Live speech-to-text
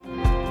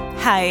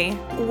Hi,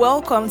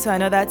 welcome to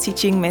another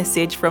teaching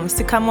message from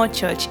Sycamore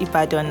Church,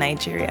 Ibadan,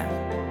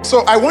 Nigeria.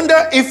 So I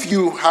wonder if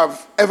you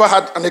have ever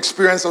had an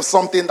experience of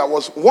something that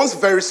was once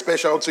very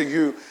special to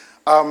you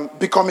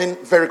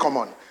becoming very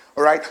common.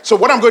 All right. So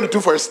what I'm going to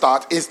do for a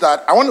start is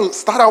that I want to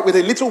start out with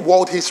a little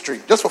world history,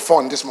 just for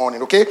fun this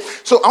morning. Okay.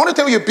 So I want to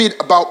tell you a bit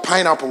about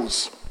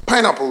pineapples.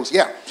 Pineapples,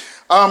 yeah.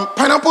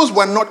 Pineapples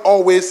were not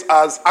always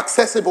as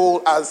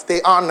accessible as they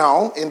are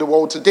now in the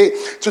world today.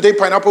 Today,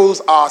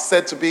 pineapples are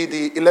said to be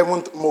the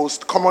 11th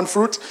most common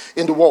fruit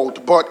in the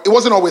world, but it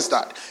wasn't always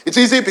that. It's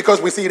easy because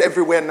we see it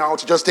everywhere now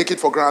to just take it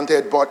for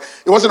granted, but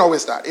it wasn't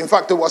always that. In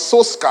fact, it was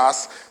so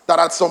scarce that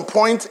at some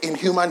point in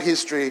human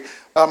history,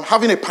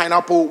 having a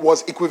pineapple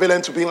was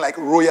equivalent to being like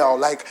royal.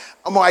 Like,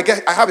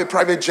 I have a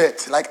private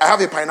jet. Like, I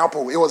have a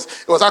pineapple. It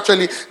was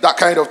actually that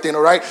kind of thing,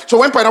 all right? So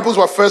when pineapples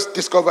were first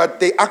discovered,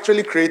 they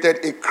actually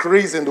created a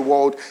craze in the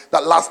world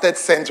that lasted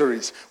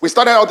centuries. We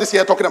started out this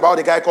year talking about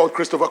a guy called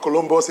Christopher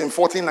Columbus. In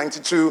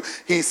 1492,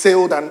 he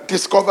sailed and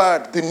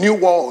discovered the New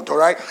World, all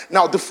right?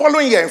 Now, the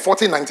following year, in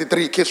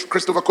 1493,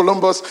 Christopher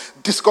Columbus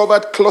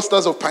discovered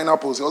clusters of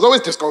pineapples. He was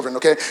always discovering,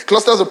 okay?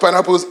 Clusters of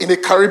pineapples in a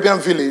Caribbean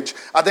village,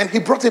 and then he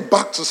brought it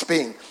back to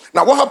Spain.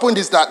 Now, what happened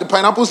is that the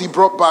pineapples he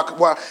brought back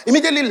were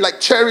immediately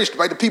cherished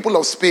by the people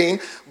of Spain,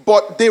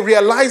 but they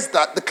realized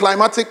that the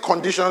climatic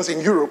conditions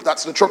in Europe,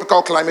 that's the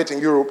tropical climate in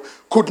Europe,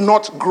 could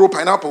not grow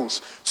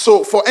pineapples.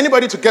 So for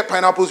anybody to get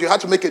pineapples, you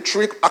had to make a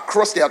trip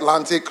across the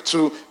Atlantic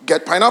to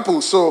get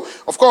pineapples. So,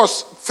 of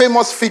course,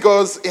 famous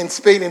figures in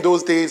Spain in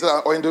those days,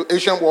 or in the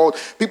ancient world,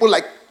 people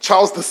like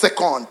Charles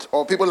II,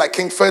 or people like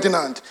King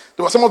Ferdinand,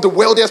 they were some of the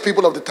wealthiest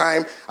people of the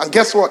time, and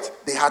guess what?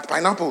 They had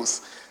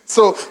pineapples.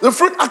 So the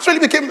fruit actually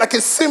became like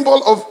a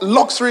symbol of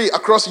luxury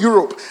across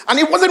Europe. And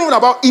it wasn't even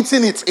about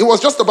eating it. It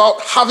was just about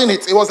having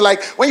it. It was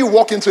like when you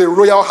walk into a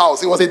royal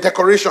house, it was a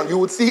decoration. You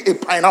would see a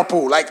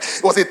pineapple. Like,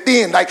 it was a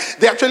thing. Like,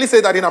 they actually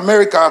say that in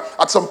America,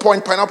 at some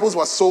point, pineapples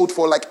were sold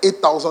for like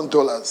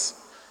 $8,000.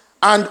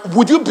 And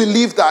would you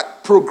believe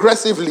that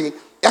progressively,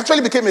 it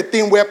actually became a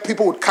thing where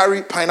people would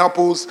carry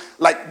pineapples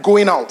like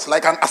going out,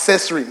 like an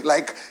accessory.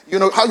 Like, you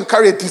know, how you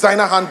carry a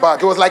designer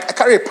handbag. It was like, I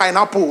carry a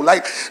pineapple.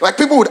 Like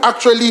people would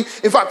actually,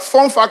 in fact,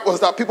 fun fact was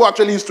that people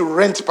actually used to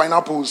rent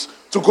pineapples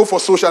to go for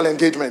social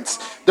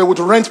engagements. They would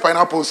rent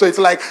pineapples. So it's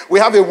like, we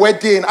have a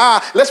wedding.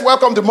 Let's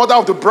welcome the mother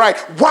of the bride.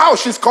 Wow,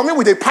 she's coming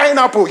with a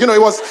pineapple. You know,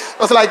 it was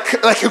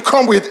like you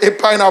come with a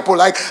pineapple.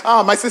 Like,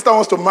 my sister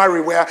wants to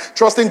marry. We're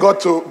trusting God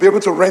to be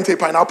able to rent a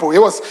pineapple. It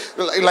was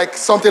like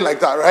something like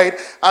that, right?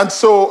 And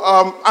so,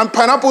 and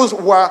pineapples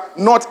were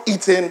not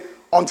eaten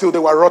until they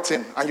were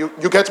rotten. And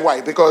you get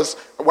why. Because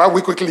while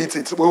we quickly eat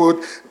it, we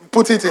would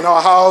put it in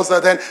our house,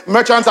 and then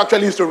merchants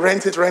actually used to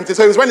rent it.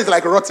 So it was when it's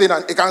like rotten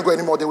and it can't go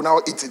anymore, they will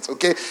now eat it,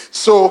 okay?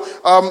 So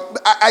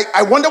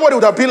I wonder what it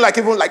would have been like,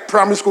 even like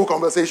primary school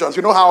conversations.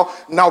 You know how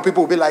now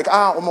people will be like,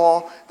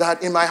 that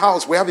in my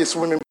house we have a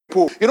swimming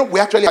pool. You know,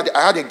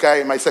 I had a guy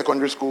in my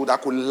secondary school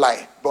that could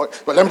lie,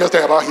 but let me just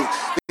tell you about him.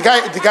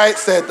 The guy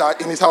said that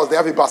in his house they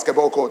have a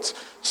basketball court.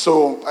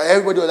 So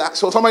everybody was that.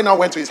 So somebody now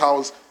went to his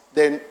house,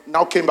 then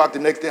now came back the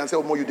next day and said,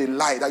 you did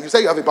lie. That you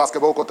say you have a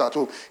basketball court at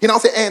home. He now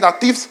said,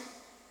 that thieves.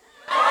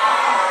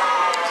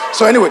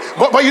 So anyway,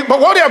 but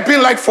what they have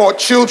been like for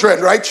children,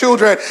 right?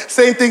 Children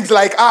saying things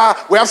like,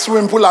 we have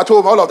swimming pool at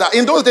home, all of that.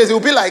 In those days, it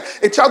would be like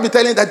a child be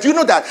telling that, do you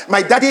know that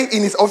my daddy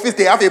in his office,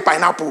 they have a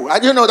pineapple?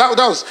 And you know, that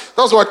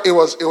was what it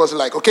was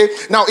like, okay?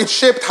 Now, it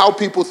shaped how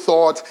people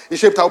thought. It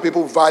shaped how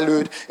people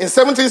valued. In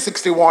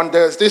 1761,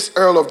 there's this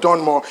Earl of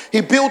Dunmore.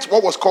 He built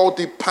what was called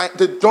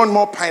the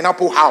Dunmore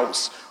Pineapple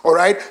House. All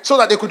right, so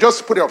that they could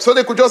just put it up, so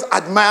they could just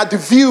admire the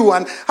view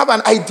and have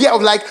an idea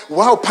of like,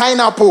 wow,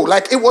 pineapple.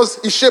 Like,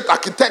 it shaped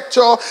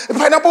architecture. The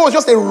pineapple was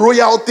just a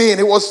royal thing.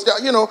 It was,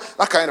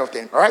 that kind of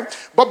thing. All right,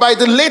 but by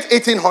the late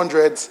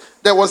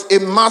 1800s, there was a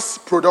mass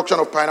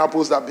production of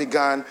pineapples that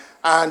began,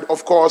 and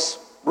of course,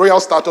 royal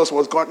status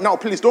was gone. Now,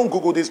 please don't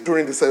Google this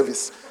during the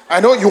service. I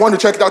know you want to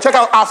check it out. Check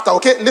out after,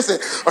 okay? Listen,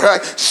 all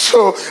right?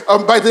 So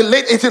by the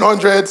late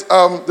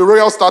 1800s, the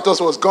royal status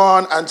was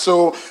gone, and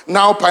so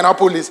now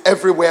pineapple is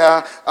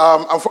everywhere.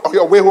 On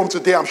your way home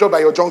today, I'm sure by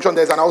your junction,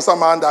 there's an Hausa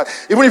man that,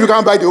 even if you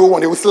can't buy the whole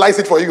one, they will slice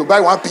it for you. Buy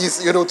one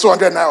piece,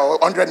 200 now, or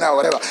 100 now,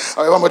 whatever,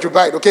 however much you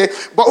buy it, okay?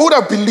 But who would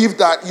have believed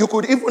that you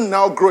could even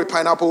now grow a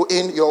pineapple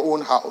in your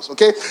own house,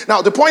 okay?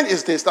 Now, the point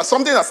is this, that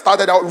something that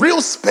started out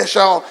real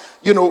special,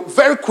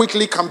 very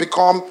quickly can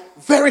become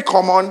very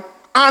common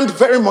and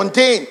very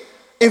mundane.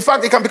 In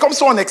fact, it can become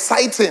so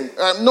unexciting,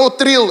 no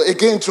thrill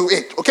again to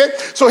it, okay?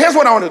 So here's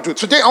what I want to do.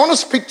 Today, I want to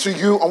speak to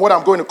you on what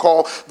I'm going to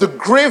call the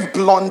grave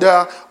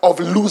blunder of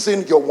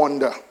losing your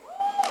wonder.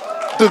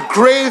 The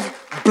grave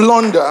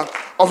blunder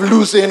of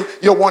losing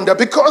your wonder.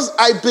 Because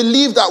I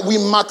believe that we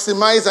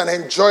maximize and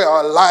enjoy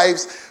our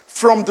lives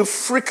from the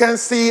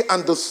frequency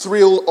and the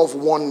thrill of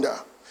wonder.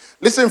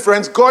 Listen,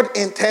 friends, God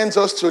intends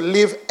us to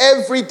live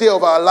every day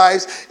of our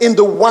lives in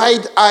the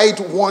wide-eyed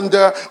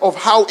wonder of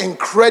how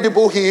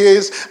incredible He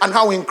is and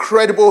how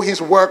incredible His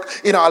work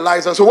in our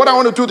lives. And so what I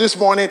want to do this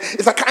morning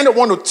is I kind of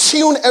want to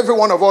tune every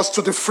one of us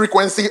to the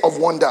frequency of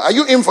wonder. Are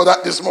you in for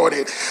that this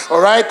morning? All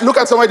right? Look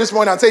at somebody this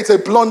morning and say, it's a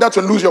blunder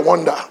to lose your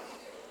wonder.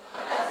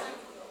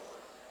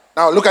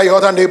 Now look at your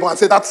other neighbor and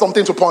say, that's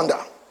something to ponder.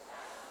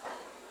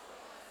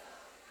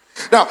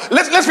 Now,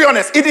 let's be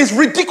honest. It is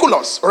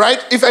ridiculous, right?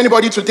 If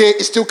anybody today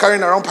is still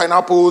carrying around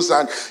pineapples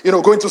and,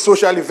 going to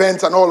social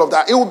events and all of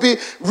that, it would be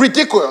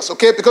ridiculous,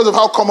 okay, because of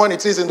how common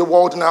it is in the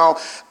world now.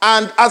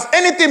 And as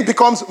anything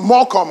becomes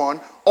more common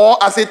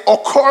or as it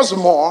occurs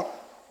more,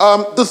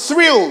 the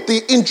thrill,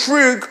 the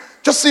intrigue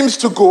just seems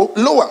to go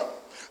lower.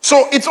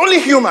 So it's only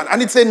human,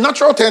 and it's a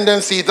natural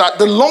tendency that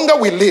the longer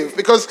we live,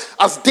 because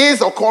as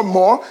days occur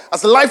more,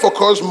 as life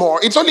occurs more,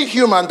 it's only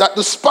human that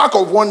the spark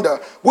of wonder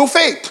will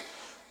fade.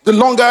 The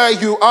longer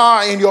you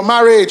are in your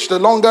marriage, the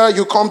longer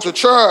you come to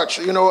church,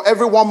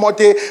 every one more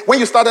day. When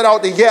you started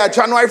out the year,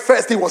 January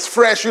 1st, it was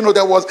fresh,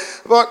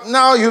 but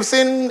now you've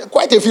seen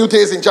quite a few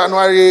days in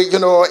January,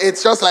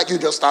 it's just like you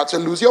just start to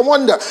lose your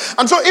wonder.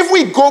 And so if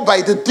we go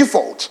by the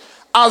default,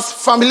 as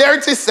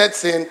familiarity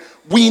sets in,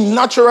 we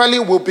naturally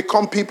will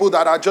become people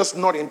that are just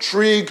not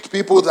intrigued,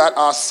 people that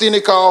are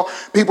cynical,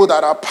 people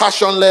that are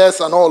passionless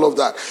and all of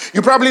that.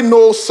 You probably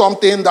know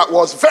something that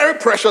was very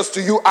precious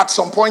to you at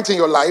some point in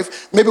your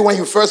life, maybe when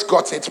you first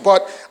got it,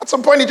 but at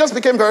some point it just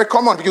became very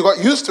common. You got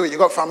used to it, you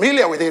got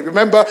familiar with it.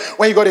 Remember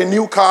when you got a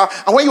new car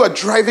and when you were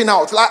driving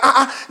out, like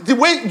the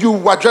way you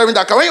were driving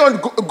that car, when you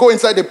want to go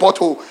inside the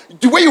pothole,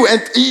 the way you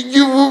enter,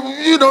 you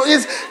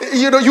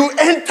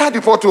enter the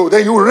pothole,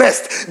 then you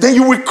rest, then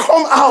you will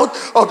come out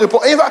of the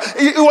pothole.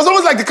 It was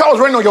almost like the car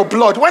was running on your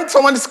blood. When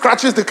someone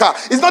scratches the car,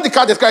 it's not the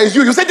car that scratches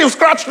you. You said they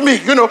scratched me,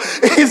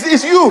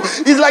 it's you.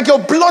 It's like your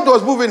blood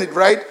was moving it,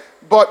 right?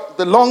 But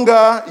the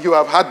longer you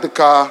have had the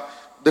car,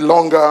 the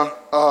longer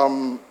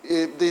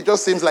it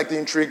just seems like the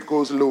intrigue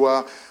goes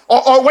lower.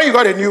 Or when you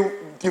got a new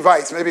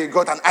device, maybe you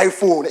got an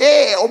iPhone.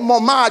 Hey, oh,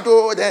 mama,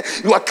 then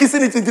you are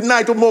kissing it in the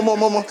night, oh,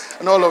 mama,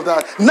 and all of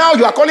that. Now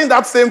you are calling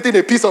that same thing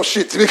a piece of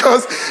shit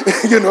because,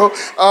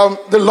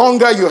 the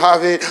longer you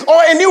have it. Or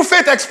a new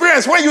faith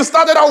experience when you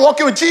started out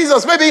walking with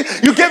Jesus. Maybe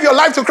you gave your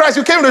life to Christ,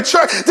 you came to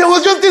church. There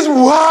was just this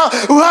wow.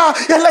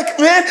 You're like,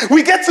 man,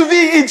 we get to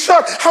be in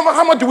church.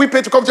 How much do we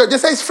pay to come to church? They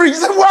say it's free. You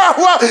say,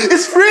 wow,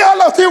 it's free,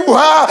 all of it,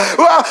 wow.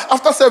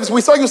 After service, we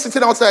saw you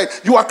sitting outside.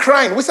 You are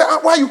crying. We said,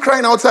 why are you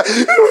crying outside?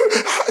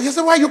 You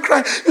said, why are you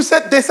crying? They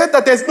said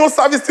that there's no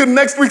service till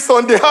next week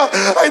Sunday.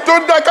 I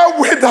can't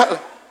wait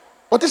that.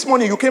 But this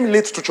morning you came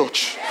late to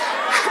church.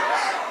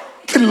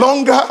 The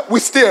longer we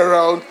stay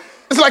around,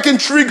 it's like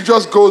intrigue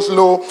just goes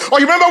low. Or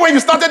you remember when you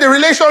started a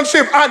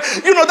relationship and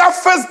that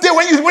first day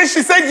when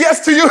she said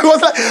yes to you, it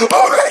was like,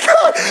 oh my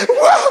God,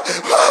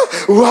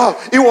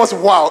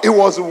 wow. It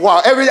was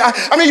wow.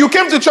 You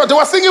came to church, they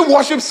were singing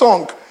worship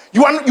song.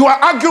 You are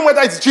arguing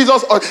whether it's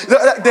Jesus or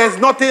there's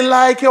nothing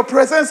like your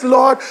presence,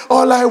 Lord.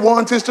 All I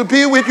want is to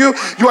be with you.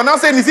 You are now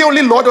saying, is he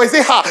only Lord or is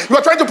he her? You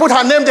are trying to put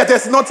her name there.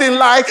 There's nothing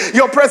like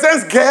your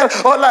presence, girl.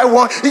 All I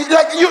want.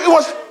 It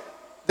was.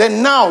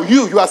 Then now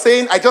you are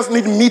saying, I just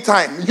need me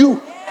time.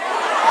 You,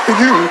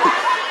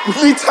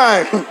 me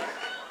time.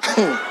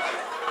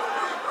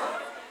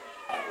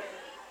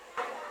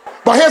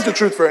 But here's the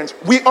truth, friends.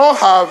 We all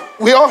have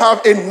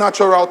a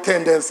natural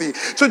tendency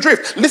to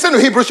drift. Listen to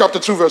Hebrews chapter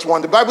 2, verse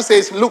 1. The Bible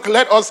says, look,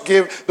 let us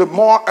give the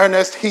more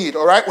earnest heed,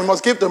 all right? We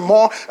must give the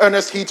more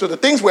earnest heed to the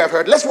things we have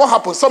heard. What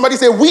happens? Somebody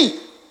say, we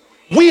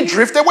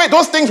drift away.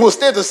 Those things will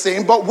stay the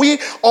same, but we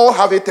all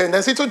have a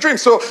tendency to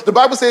drift. So the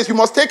Bible says you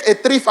must take a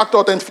 3-factor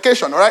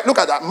authentication, all right? Look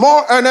at that.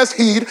 More earnest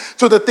heed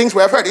to the things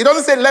we have heard. It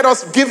doesn't say let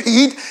us give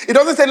heed. It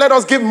doesn't say let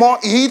us give more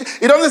heed.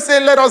 It doesn't say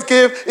let us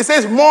give. It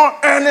says more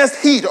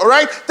earnest heed, all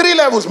right? 3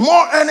 levels,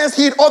 more earnest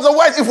heed.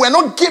 Otherwise, if we're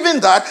not giving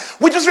that,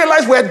 we just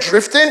realize we're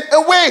drifting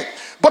away.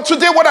 But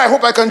today what I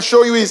hope I can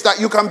show you is that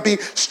you can be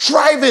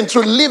striving to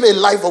live a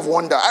life of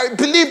wonder. I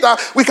believe that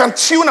we can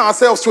tune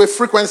ourselves to a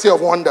frequency of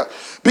wonder.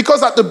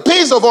 Because at the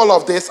base of all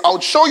of this, I'll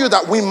show you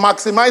that we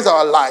maximize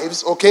our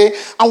lives, okay?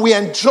 And we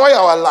enjoy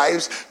our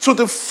lives to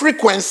the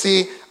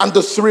frequency and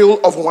the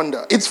thrill of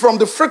wonder. It's from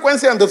the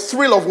frequency and the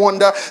thrill of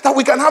wonder that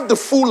we can have the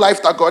full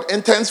life that God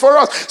intends for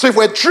us. So if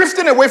we're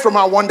drifting away from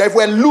our wonder, if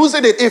we're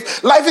losing it,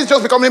 if life is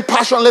just becoming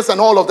passionless and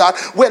all of that,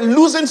 we're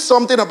losing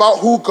something about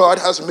who God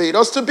has made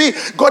us to be.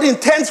 God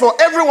intends for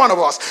every one of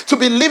us to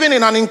be living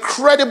in an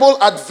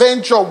incredible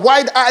adventure,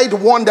 wide-eyed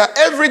wonder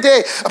every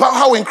day about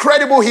how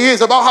incredible He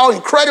is, about how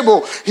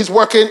incredible His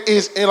working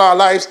is in our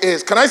lives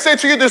is. Can I say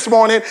to you this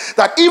morning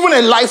that even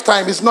a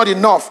lifetime is not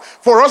enough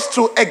for us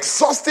to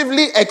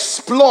exhaustively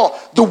explore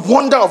the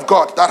wonder of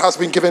God that has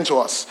been given to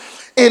us.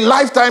 A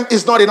lifetime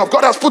is not enough.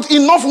 God has put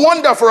enough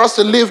wonder for us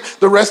to live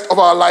the rest of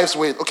our lives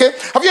with, okay?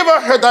 Have you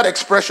ever heard that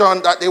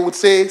expression that they would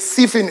say,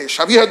 see finish?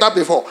 Have you heard that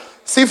before?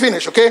 See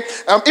finish, okay?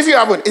 If you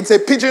haven't, it's a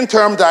pidgin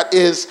term that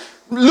is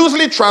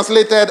loosely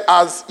translated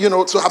as,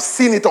 to have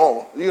seen it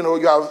all.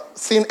 You have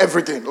seen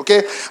everything,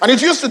 okay? And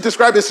it used to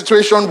describe a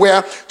situation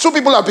where two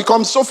people have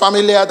become so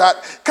familiar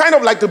that kind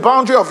of like the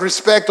boundary of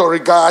respect or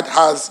regard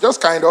has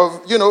just kind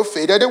of,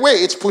 faded away.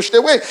 It's pushed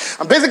away.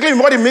 And basically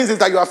what it means is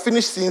that you have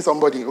finished seeing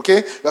somebody, okay?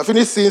 You have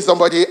finished seeing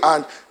somebody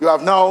and you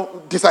have now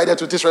decided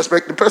to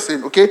disrespect the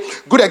person, okay?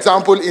 Good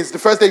example is the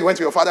first day you went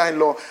to your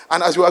father-in-law,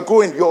 and as you were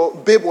going, your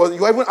babe you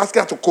were even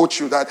asking her to coach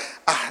you that,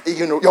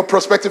 your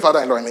prospective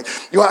father-in-law,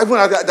 you were even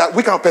asking that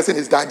which kind of person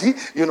is daddy,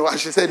 and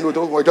she said, no,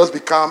 don't worry, just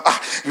become,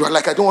 you are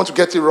like, I don't want to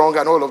get it wrong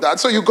and all of that.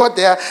 So you got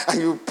there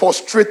and you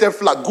prostrated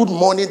flat, good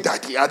morning,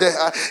 daddy. And then,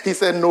 he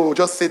said, no,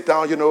 just sit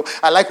down,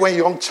 I like when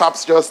young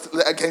chaps just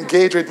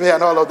engage with me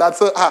and all of that.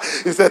 So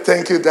he said,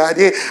 thank you,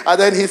 daddy. And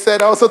then he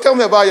said, oh, so tell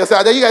me about yourself.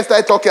 And then you guys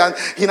started talking, and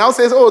he now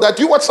says, oh, that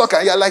do you watch soccer?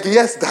 And you're like,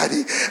 yes,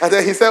 daddy. And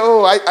then he said,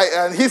 oh,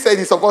 and he said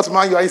he supports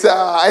Man U. And he said,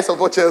 I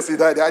support Chelsea,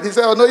 daddy. And he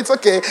said, oh, no, it's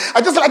okay.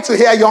 I just like to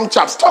hear young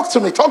chaps. Talk to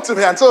me.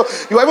 And so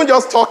you were even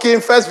just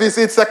talking, first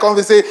visit, second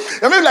visit.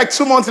 And maybe like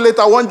 2 months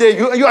later, one day,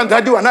 you and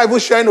daddy were not even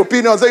sharing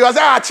opinions. So you were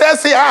saying,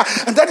 Chelsea,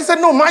 And daddy said,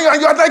 no, Man U.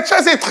 And you are like,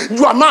 Chelsea,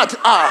 you are mad.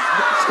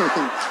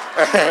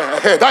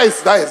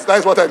 That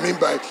is what I mean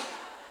by...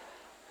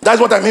 That's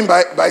what I mean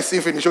by see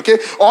finish, okay?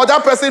 Or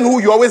that person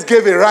who you always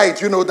gave a ride,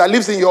 that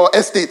lives in your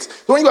estate.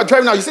 So when you are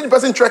driving now, you see the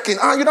person trekking.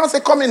 You don't say,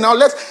 come in now,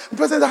 the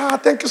person says,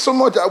 thank you so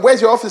much. Where's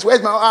your office?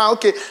 Where's my,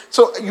 okay.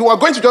 So you are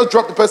going to just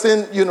drop the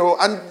person,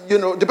 and,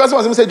 the person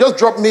was going to say, just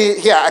drop me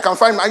here. I can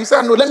find my, you say,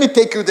 no, let me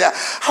take you there.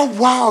 Oh,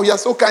 wow, you're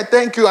so kind,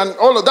 thank you. And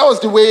all of that was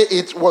the way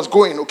it was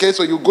going, okay?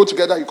 So you go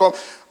together, you come.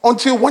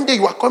 Until one day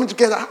you are coming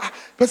together.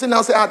 Person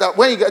now say, that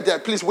when you get there,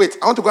 please wait.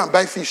 I want to go and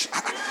buy fish.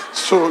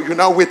 So you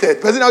now waited.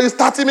 Person now use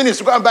 30 minutes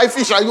to go and buy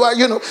fish. And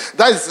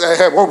that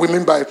is what we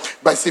mean by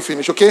see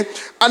finish, okay?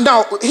 And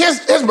now,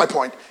 here's my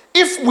point.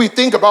 If we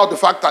think about the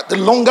fact that the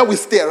longer we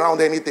stay around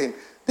anything,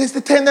 there's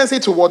the tendency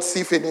towards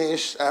see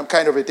finish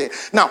kind of a thing.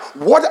 Now,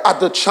 what are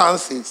the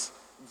chances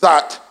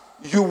that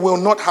you will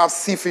not have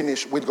see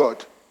finish with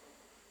God?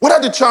 What are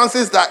the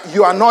chances that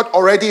you are not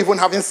already even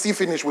having see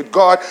finish with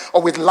God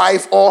or with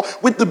life or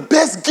with the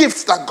best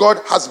gifts that God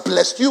has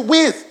blessed you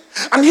with?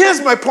 And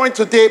here's my point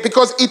today,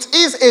 because it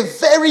is a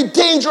very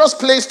dangerous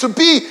place to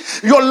be.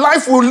 Your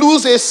life will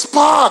lose a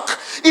spark.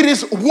 It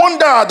is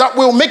wonder that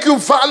will make you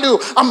value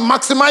and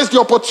maximize the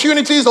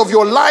opportunities of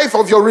your life,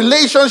 of your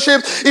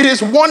relationship. It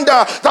is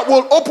wonder that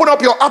will open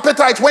up your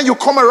appetite when you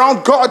come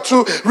around God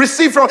to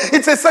receive from.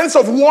 It's a sense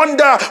of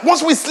wonder.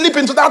 Once we slip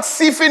into that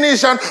see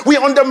finish and we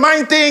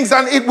undermine things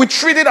and we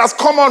treat it as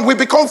common, we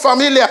become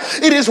familiar.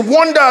 It is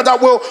wonder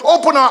that will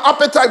open our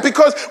appetite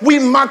because we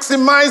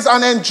maximize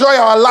and enjoy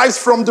our lives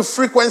from the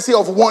frequency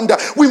of wonder.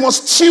 We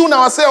must tune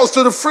ourselves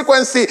to the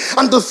frequency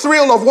and the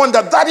thrill of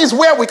wonder. That is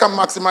where we can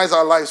maximize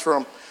our lives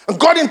from. And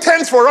God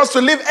intends for us to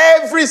live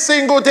every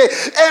single day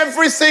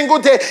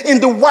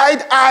in the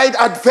wide-eyed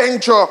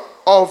adventure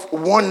of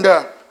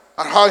wonder.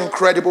 And how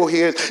incredible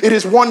he is. It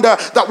is wonder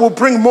that will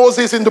bring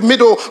Moses in the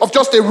middle of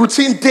just a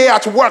routine day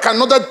at work,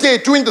 another day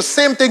doing the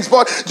same things,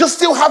 but just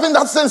still having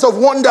that sense of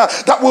wonder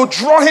that will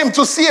draw him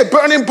to see a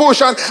burning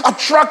bush and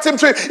attract him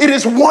to it. It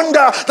is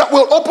wonder that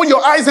will open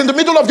your eyes in the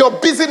middle of your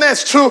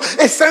busyness to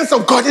a sense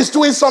of God is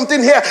doing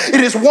something here.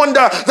 It is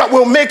wonder that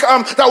will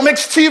make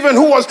Stephen,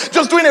 who was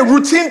just doing a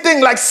routine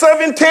thing like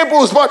serving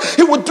tables, but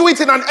he would do it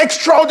in an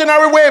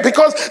extraordinary way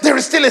because there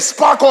is still a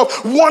spark of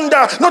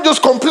wonder, not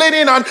just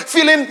complaining and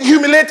feeling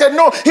humiliated.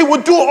 No, he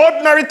would do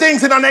ordinary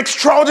things in an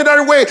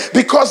extraordinary way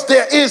because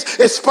there is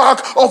a spark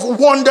of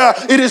wonder.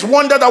 It is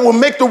wonder that will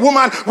make the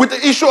woman with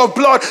the issue of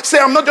blood say,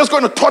 I'm not just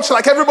going to touch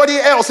like everybody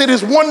else. It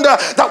is wonder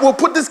that will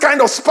put this kind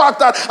of spark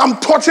that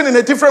I'm touching in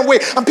a different way.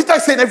 And Peter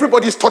is saying,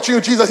 everybody is touching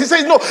you, Jesus. He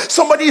says, no,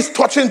 somebody is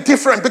touching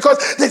different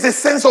because there's a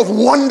sense of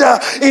wonder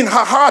in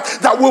her heart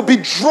that will be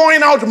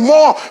drawing out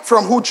more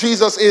from who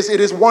Jesus is. It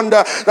is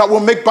wonder that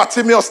will make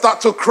Bartimaeus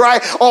start to cry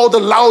all the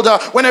louder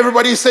when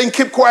everybody is saying,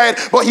 keep quiet,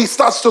 but he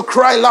starts to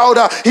cry louder.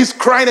 He's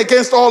crying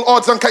against all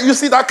odds. And can you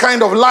see that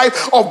kind of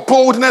life of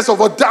boldness, of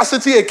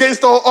audacity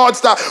against all odds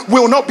that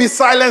will not be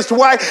silenced?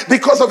 Why?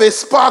 Because of a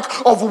spark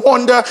of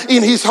wonder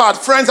in his heart.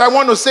 Friends, I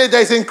want to say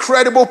there is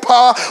incredible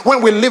power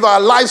when we live our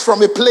lives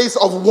from a place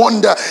of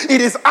wonder.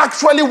 It is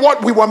actually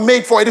what we were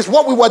made for. It is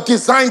what we were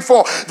designed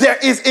for. There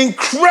is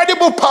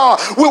incredible power.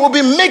 We will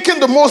be making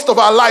the most of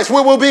our lives.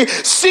 We will be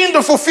seeing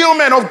the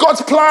fulfillment of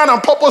God's plan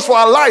and purpose for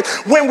our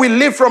life when we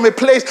live from a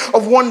place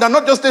of wonder,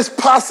 not just this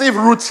passive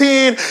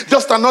routine,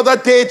 just another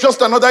day,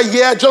 just another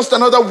year, just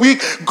another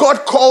week.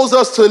 God calls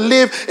us to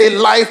live a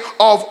life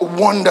of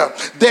wonder.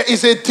 There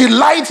is a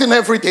delight in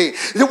every day.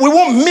 We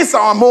won't miss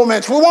our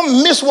moments. We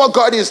won't miss what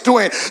God is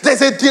doing.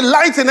 There's a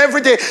delight in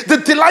every day. The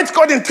delight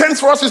God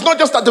intends for us is not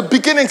just at the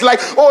beginning, like,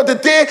 oh, the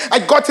day I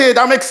got it,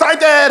 I'm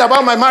excited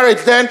about my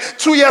marriage. Then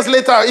 2 years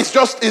later,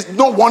 it's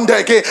no wonder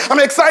again. I'm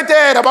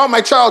excited about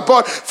my child,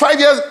 but 5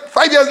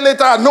 years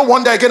later, no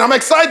wonder again. I'm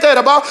excited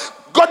about.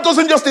 God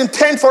doesn't just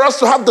intend for us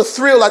to have the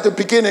thrill at the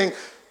beginning.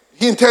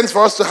 He intends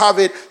for us to have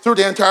it through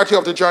the entirety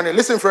of the journey.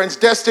 Listen, friends,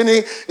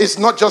 destiny is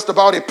not just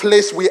about a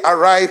place we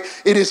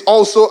arrive. It is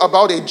also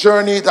about a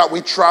journey that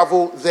we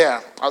travel there.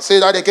 I'll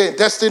say that again.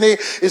 Destiny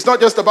is not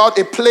just about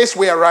a place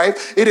we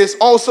arrive. It is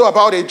also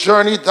about a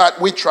journey that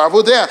we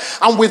travel there.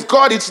 And with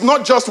God, it's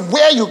not just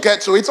where you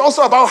get to. It's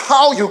also about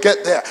how you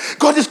get there.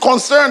 God is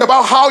concerned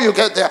about how you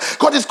get there.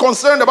 God is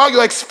concerned about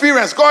your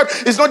experience. God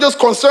is not just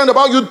concerned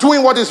about you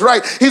doing what is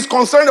right. He's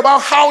concerned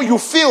about how you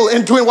feel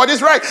in doing what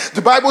is right.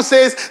 The Bible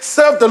says,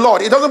 serve the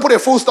Lord. It doesn't put a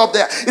full stop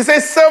there. It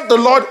says, serve the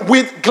Lord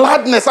with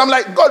gladness. I'm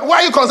like, God, why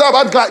are you concerned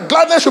about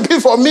gladness? Should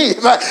be for me.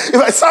 If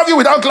I serve you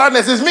without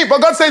gladness, it's me.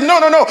 But God says, no.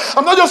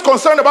 I'm not just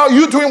concerned about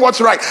you doing what's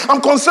right.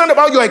 I'm concerned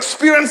about your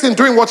experience in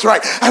doing what's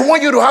right. I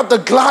want you to have the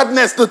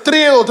gladness, the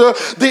thrill,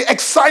 the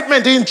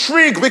excitement, the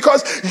intrigue,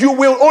 because you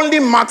will only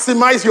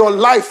maximize your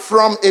life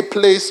from a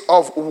place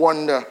of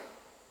wonder.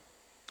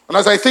 And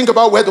as I think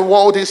about where the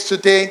world is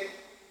today,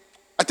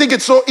 I think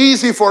it's so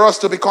easy for us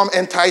to become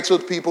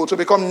entitled people, to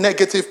become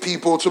negative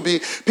people, to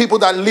be people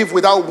that live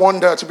without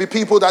wonder, to be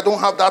people that don't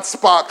have that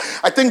spark.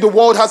 I think the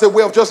world has a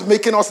way of just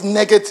making us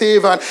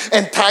negative and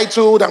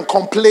entitled and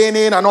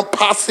complaining and not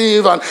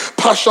passive and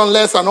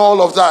passionless and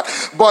all of that.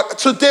 But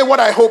today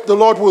what I hope the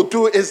Lord will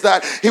do is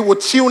that he will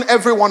tune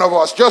every one of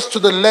us just to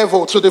the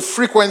level, to the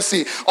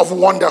frequency of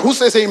wonder. Who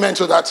says amen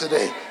to that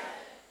today?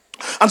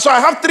 And so I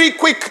have 3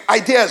 quick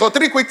ideas or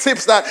 3 quick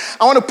tips that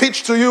I want to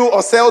pitch to you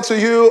or sell to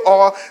you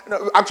or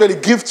actually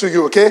give to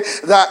you, okay?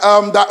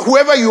 That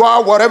whoever you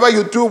are, whatever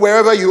you do,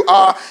 wherever you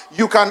are,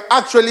 you can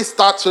actually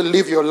start to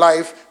live your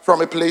life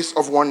from a place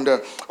of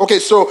wonder. Okay,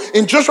 so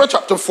in Joshua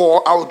chapter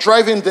 4, I'll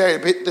drive in there a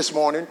bit this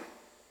morning.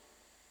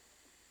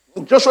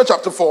 In Joshua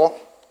chapter 4,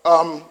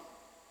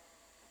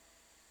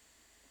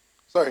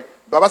 sorry,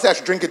 Baba said I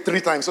should drink it 3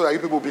 times so that you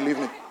people believe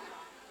me.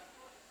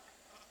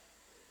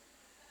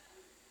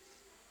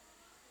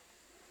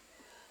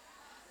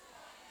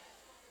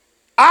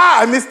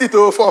 I missed it.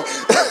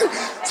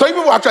 So you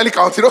people actually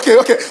counted. Okay.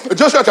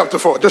 Joshua chapter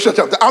 4.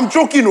 I'm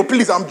joking,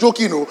 please, I'm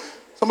joking.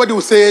 Somebody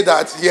will say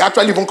that he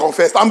actually even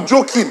confessed. I'm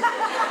joking.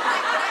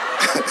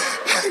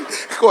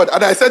 God,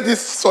 and I said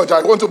this, so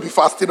I want to be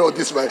fasting all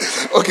this way.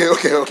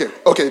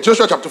 Okay.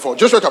 Joshua chapter 4. In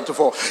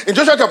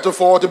Joshua chapter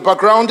 4, the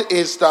background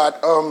is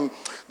that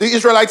the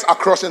Israelites are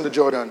crossing the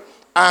Jordan.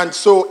 And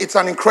so it's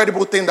an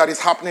incredible thing that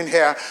is happening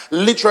here.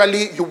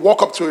 Literally, you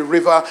walk up to a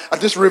river, and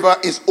this river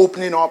is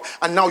opening up,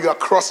 and now you're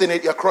crossing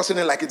it. You're crossing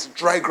it like it's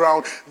dry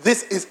ground.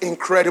 This is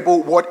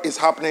incredible what is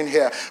happening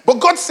here.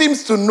 But God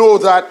seems to know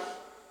that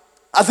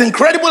as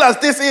incredible as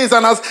this is,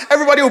 and as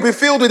everybody will be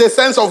filled with a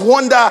sense of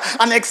wonder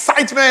and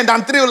excitement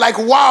and thrill, like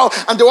wow,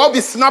 and they will all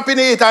be snapping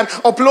it and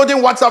uploading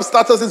WhatsApp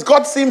statuses,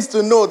 God seems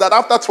to know that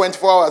after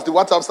 24 hours, the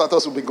WhatsApp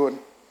status will be gone.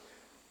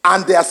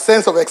 And their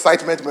sense of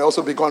excitement may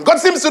also be gone. God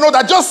seems to know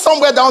that just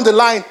somewhere down the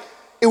line,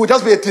 it will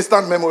just be a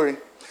distant memory.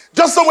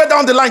 Just somewhere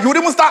down the line, you would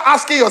even start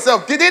asking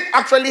yourself, did it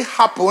actually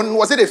happen?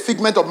 Was it a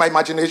figment of my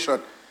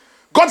imagination?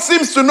 God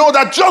seems to know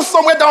that just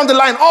somewhere down the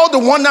line, all the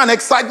wonder and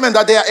excitement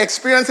that they are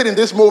experiencing in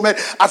this moment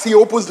as he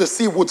opens the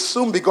sea would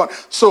soon be gone.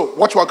 So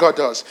watch what God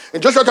does.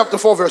 In Joshua chapter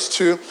 4 verse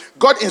 2,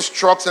 God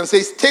instructs and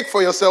says, take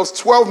for yourselves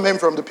 12 men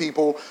from the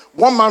people,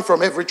 1 man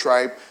from every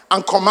tribe,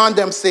 and command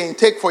them saying,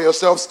 take for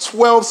yourselves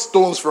 12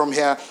 stones from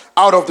here,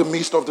 out of the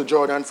midst of the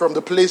Jordan, from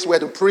the place where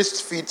the priest's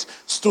feet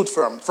stood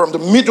from the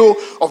middle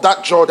of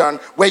that Jordan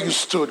where you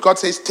stood. God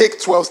says, take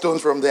 12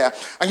 stones from there,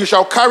 and you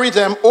shall carry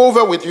them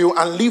over with you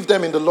and leave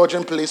them in the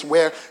lodging place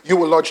where you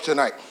will lodge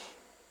tonight.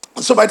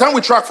 So by the time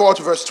we track forward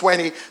to verse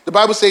 20, the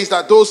Bible says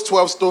that those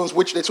 12 stones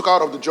which they took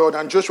out of the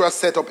Jordan, Joshua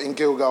set up in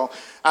Gilgal.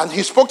 And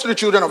he spoke to the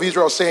children of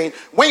Israel saying,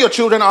 when your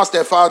children ask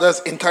their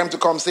fathers in time to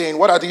come saying,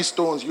 what are these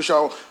stones? You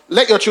shall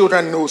let your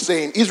children know,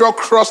 saying, Israel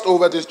crossed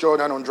over this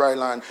Jordan on dry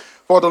land.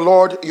 For the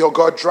Lord your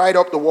God dried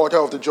up the water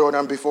of the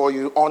Jordan before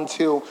you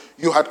until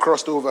you had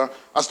crossed over,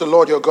 as the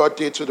Lord your God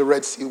did to the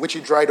Red Sea, which he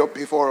dried up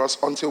before us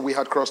until we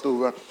had crossed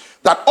over.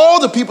 That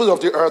all the people of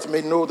the earth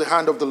may know the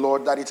hand of the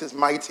Lord, that it is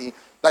mighty,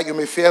 that you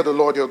may fear the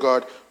Lord your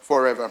God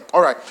forever.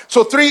 All right,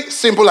 so 3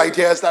 simple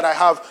ideas that I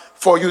have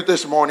for you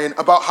this morning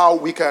about how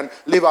we can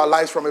live our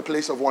lives from a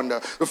place of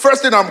wonder. The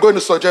first thing I'm going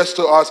to suggest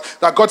to us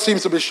that God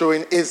seems to be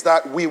showing is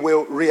that we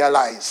will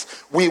realize.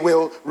 We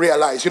will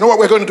realize. You know what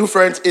we're going to do,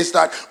 friends, is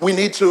that we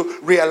need to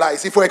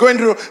realize. If we're going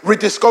to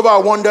rediscover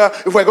our wonder,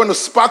 if we're going to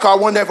spark our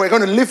wonder, if we're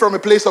going to live from a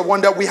place of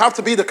wonder, we have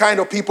to be the kind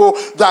of people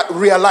that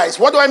realize.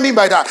 What do I mean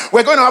by that?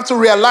 We're going to have to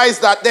realize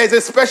that there's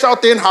a special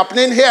thing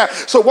happening here.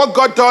 So what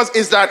God does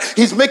is that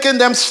he's making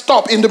them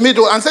stop in the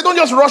middle and say, don't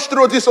just rush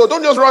through this, or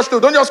don't just rush through,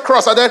 don't just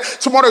cross, and then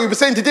tomorrow you'll be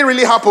saying, did it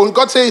really happen?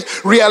 God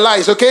says,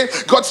 realize, okay?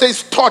 God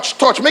says,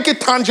 touch, make it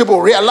tangible,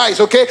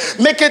 realize, okay?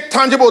 Make it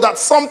tangible that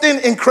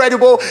something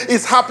incredible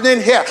is happening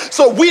here.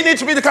 So we need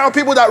to be the kind of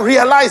people that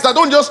realize, that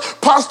don't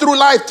just pass through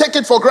life, take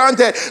it for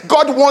granted.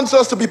 God wants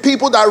us to be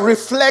people that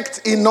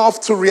reflect enough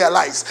to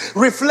realize.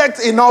 Reflect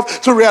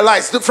enough to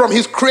realize. From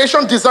his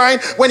creation design,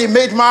 when he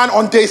made man,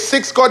 on day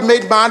 6, God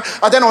made man,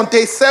 and then on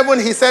day 7,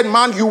 he said,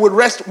 man, you will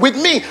rest with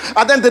me.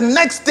 And then the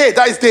next day,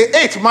 that is day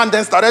 8, man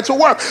then started to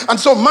work. And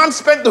so man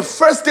spent the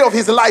first day day of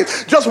his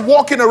life, just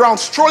walking around,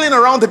 strolling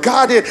around the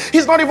garden.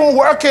 He's not even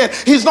working.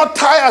 He's not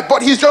tired,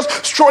 but he's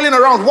just strolling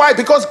around. Why?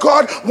 Because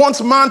God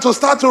wants man to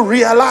start to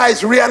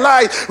realize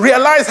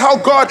how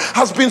God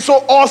has been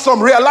so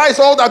awesome. Realize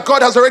all that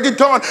God has already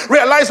done.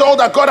 Realize all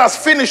that God has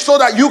finished so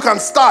that you can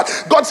start.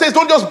 God says,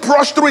 don't just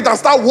brush through it and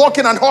start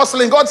walking and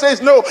hustling. God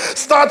says, no,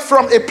 start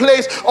from a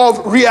place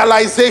of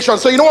realization.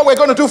 So you know what we're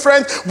going to do,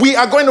 friends? We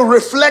are going to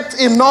reflect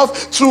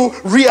enough to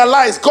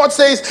realize. God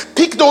says,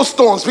 pick those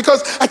stones,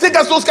 because I think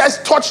as those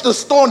guys touch the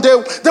stone, they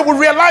will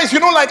realize,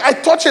 like I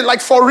touch it,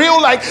 like for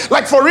real, like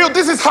for real,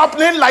 this is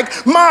happening,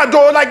 like mad,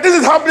 or like this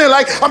is happening,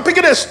 like I'm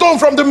picking a stone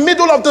from the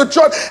middle of the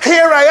Jordan.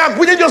 Here I am.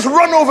 We didn't just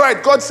run over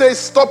it. God says,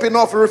 stop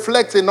enough,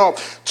 reflect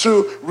enough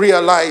to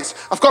realize.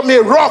 I've got me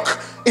a rock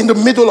in the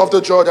middle of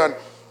the Jordan.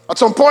 At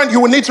some point, you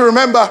will need to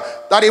remember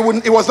that it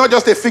was not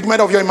just a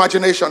figment of your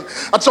imagination.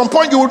 At some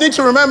point, you will need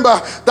to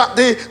remember that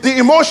the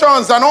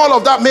emotions and all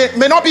of that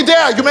may not be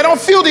there. You may not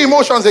feel the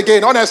emotions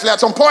again, honestly. At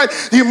some point,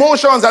 the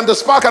emotions and the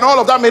spark and all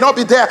of that may not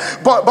be there.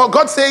 But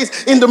God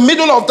says, in the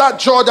middle of that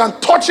Jordan,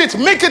 touch it,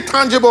 make it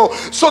tangible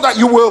so that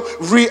you will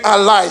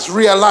realize.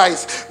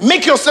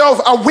 Make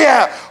yourself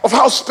aware of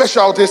how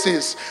special this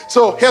is.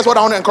 So here's what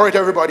I want to encourage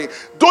everybody.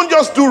 Don't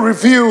just do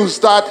reviews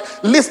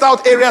that list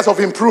out areas of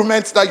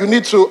improvements that you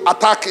need to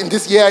attack in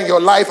this year in your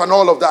life and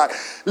all of that.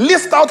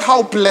 List out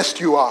how blessed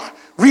you are.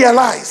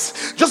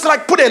 Realize. Just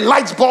like put a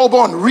light bulb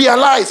on.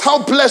 Realize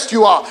how blessed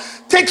you are.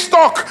 Take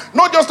stock,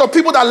 not just of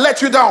people that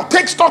let you down.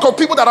 Take stock of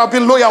people that have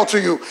been loyal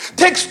to you.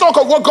 Take stock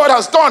of what God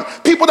has done.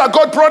 People that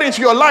God brought into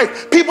your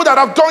life. People that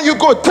have done you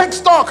good. Take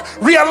stock.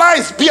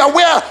 Realize. Be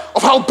aware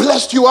of how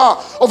blessed you are.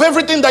 Of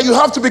everything that you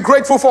have to be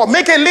grateful for.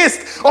 Make a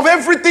list of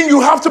everything you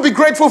have to be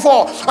grateful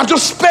for. And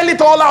just spell it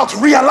all out.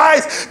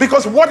 Realize.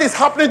 Because what is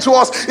happening to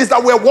us is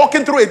that we're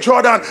walking through a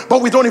Jordan,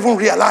 but we don't even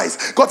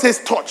realize. God says,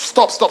 touch.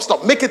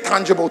 Stop. Make it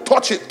tangible.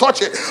 Touch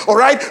it. All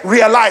right?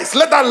 Realize.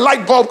 Let that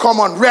light bulb come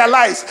on.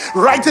 Realize.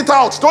 Write it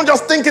out. Don't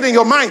just think it in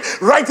your mind.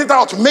 Write it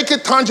out. Make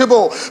it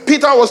tangible.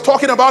 Peter was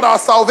talking about our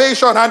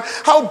salvation and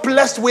how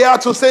blessed we are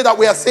to say that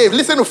we are saved.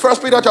 Listen to 1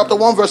 Peter chapter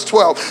 1 verse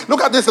 12.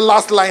 Look at this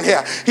last line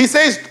here. He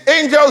says,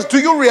 angels, do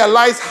you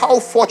realize how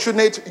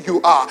fortunate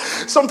you are?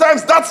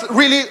 Sometimes that's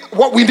really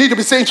what we need to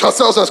be saying to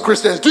ourselves as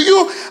Christians. Do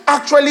you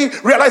actually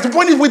realize? The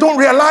point is we don't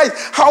realize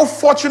how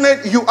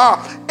fortunate you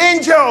are.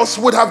 Angels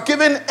would have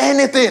given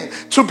anything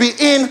to be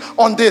in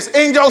on this.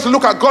 Angels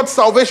look at God's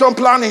salvation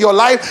plan in your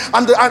life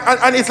and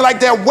it's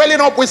like they're welling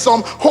up with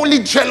some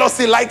holy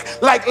jealousy, like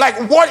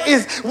what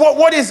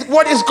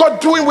is God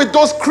doing with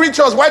those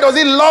creatures? Why does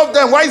he love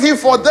them? Why is he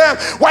for them?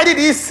 Why did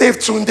he save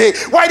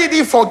Tunde? Why did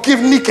he forgive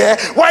Nike?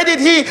 Why did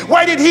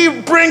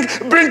he bring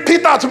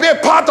Peter to be a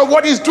part of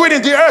what he's doing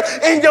in the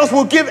earth? Angels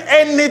will give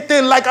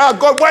anything, like,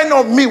 God, why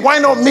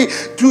not me?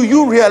 Do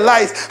you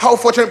realize how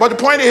fortunate? But the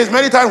point is,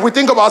 many times we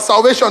think about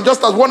salvation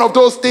just as one of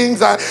those things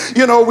that,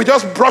 we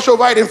just brush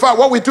over it. In fact,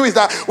 what we do is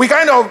that we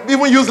kind of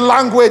even use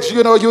language.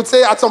 You'd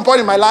say, at some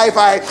point in my life,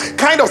 I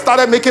kind of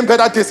started making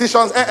better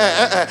decisions.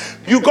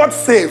 You got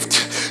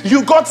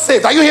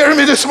saved. Are you hearing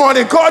me this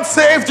morning? God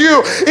saved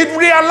you.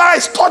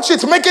 Realize, touch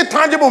it, make it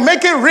tangible,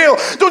 make it real.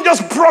 Don't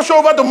just brush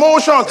over the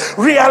motions.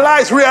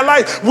 Realize.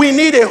 We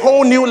need a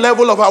whole new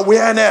level of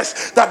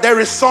awareness that there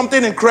is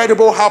something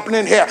incredible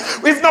happening here.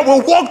 If not,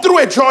 we'll walk through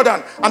a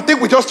Jordan and think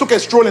we just took a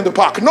stroll in the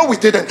park. No, we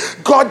didn't.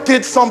 God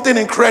did something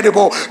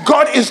incredible.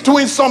 God is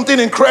doing something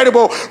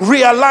incredible.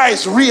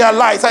 Realize.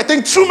 I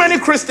think too many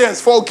Christians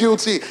fall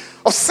guilty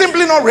of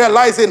simply not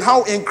realizing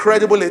how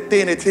incredible a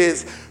thing it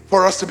is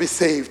for us to be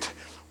saved.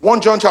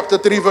 1 John chapter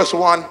 3 verse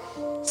 1.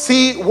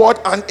 See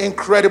what an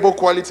incredible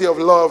quality of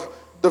love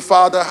the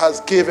Father has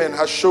given,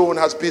 has shown,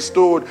 has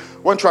bestowed.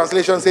 One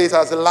translation says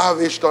has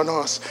lavished on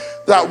us,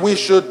 that we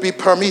should be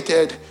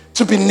permitted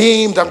to be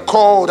named and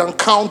called and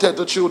counted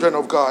the children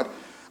of God.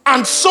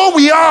 And so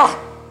we are.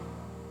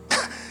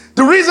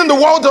 The reason the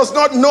world does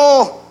not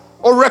know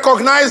or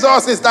recognize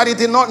us is that it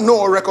did not know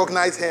or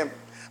recognize him.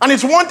 And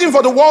it's one thing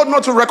for the world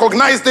not to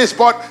recognize this,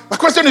 but my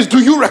question is, do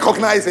you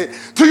recognize it?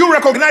 Do you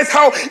recognize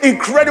how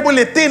incredible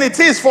a thing it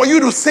is for you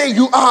to say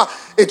you are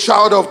a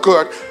child of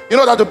God? You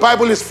know that the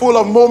Bible is full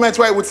of moments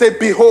where it would say,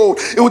 behold,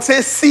 it would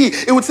say, see,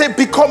 it would say,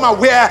 become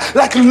aware,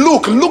 like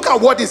look at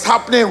what is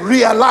happening,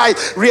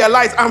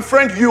 realize. And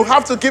friend, you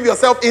have to give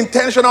yourself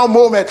intentional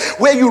moments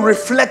where you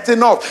reflect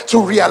enough to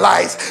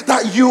realize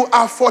that you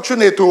are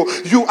fortunate,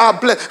 you are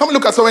blessed. Come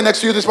look at someone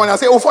next to you this morning and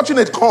say, oh,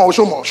 fortunate, go,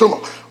 show more.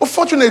 Oh,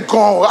 fortunate,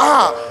 go,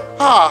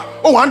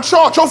 oh, and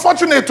church, oh,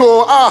 fortunate,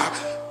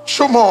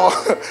 show more.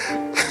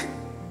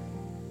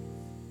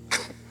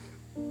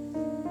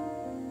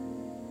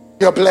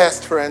 You're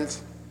blessed,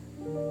 friends.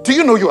 Do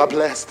you know you are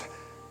blessed?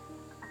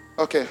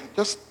 Okay,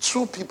 just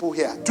 2 people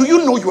here. Do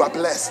you know you are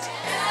blessed?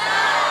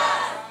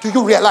 Do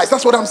you realize?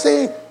 That's what I'm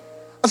saying.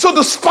 And so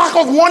the spark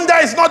of wonder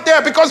is not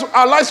there because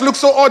our lives look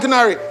so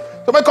ordinary.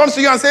 Somebody comes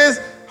to you and says,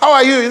 how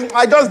are you?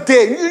 I just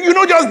did. You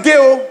know just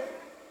did.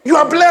 You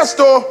are blessed,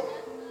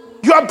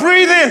 You are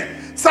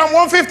breathing. Psalm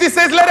 150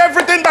 says, let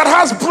everything that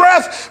has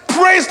breath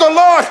praise the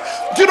Lord.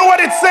 Do you know what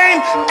it's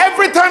saying?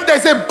 Every time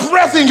there's a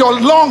breath in your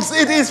lungs,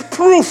 it is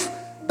proof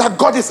that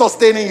God is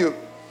sustaining you.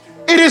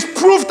 It is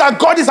proof that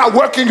God is at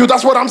work in you.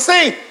 That's what I'm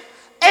saying.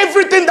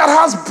 Everything that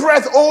has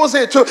breath owes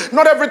it to,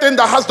 not everything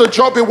that has the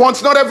job it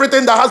wants, not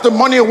everything that has the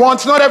money it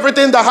wants, not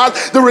everything that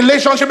has the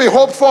relationship it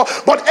hoped for,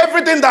 but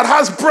everything that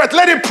has breath,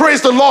 let it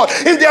praise the Lord.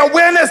 In the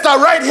awareness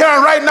that right here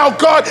and right now,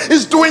 God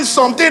is doing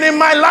something in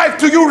my life.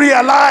 Do you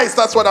realize?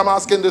 That's what I'm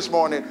asking this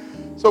morning.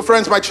 So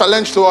friends, my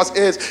challenge to us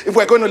is, if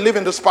we're going to live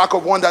in the spark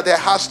of wonder, there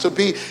has to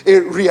be a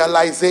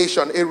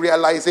realization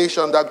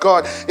that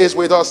God is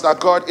with us, that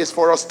God is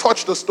for us.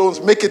 Touch the stones,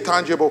 make it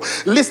tangible.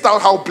 List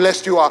out how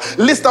blessed you are.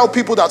 List out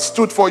people that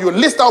stood for you.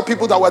 List out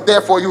people that were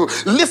there for you.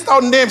 List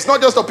out names, not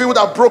just of people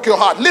that broke your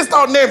heart. List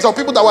out names of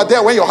people that were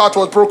there when your heart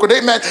was broken.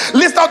 Amen.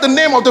 List out the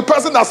name of the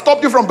person that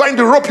stopped you from buying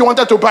the rope you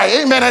wanted to buy.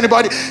 Amen,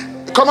 anybody?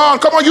 Come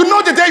on. You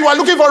know the day you are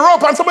looking for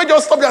rope and somebody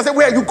just stopped you and said,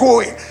 where are you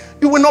going?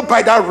 You will not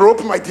buy that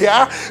rope, my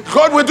dear.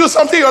 God will do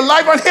something in your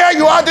life, and here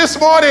you are this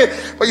morning.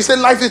 But you say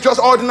life is just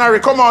ordinary.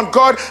 Come on,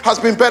 God has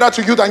been better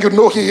to you than you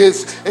know he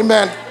is.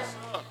 Amen.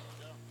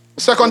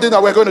 The second thing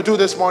that we're going to do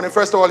this morning,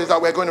 first of all, is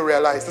that we're going to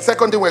realize. The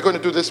second thing we're going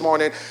to do this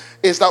morning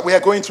is that we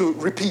are going to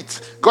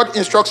repeat. God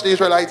instructs the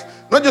Israelites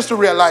not just to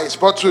realize,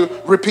 but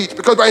to repeat.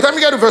 Because by the time we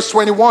get to verse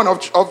 21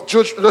 of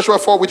Joshua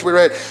 4, which we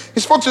read,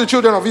 he spoke to the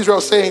children of Israel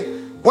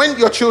saying, when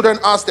your children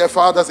ask their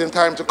fathers in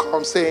time to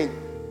come, saying,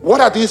 what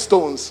are these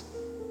stones?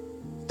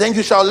 Then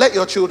you shall let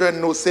your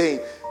children know, saying,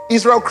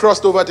 Israel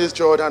crossed over this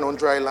Jordan on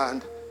dry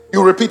land.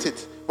 You repeat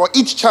it. For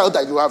each child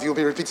that you have, you'll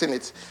be repeating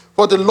it.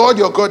 For the Lord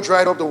your God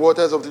dried up the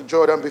waters of the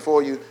Jordan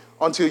before you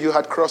until you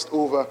had crossed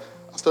over.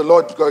 As the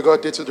Lord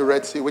God did to the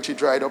Red Sea, which he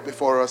dried up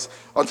before us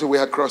until we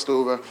had crossed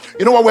over.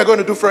 You know what we're going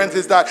to do, friends,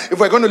 is that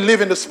if we're going to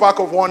live in the spark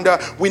of wonder,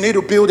 we need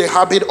to build a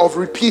habit of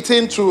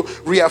repeating to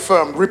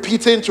reaffirm.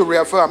 Repeating to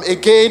reaffirm.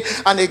 Again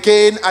and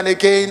again and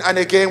again and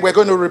again. We're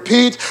going to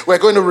repeat. We're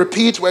going to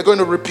repeat. We're going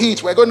to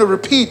repeat. We're going to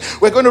repeat.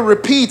 We're going to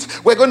repeat.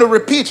 We're going to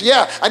repeat.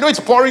 Yeah, I know it's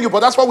boring you, but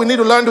that's what we need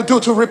to learn to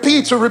do. To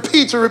repeat, to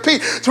repeat, to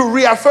repeat, to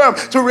reaffirm,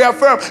 to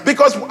reaffirm.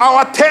 Because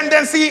our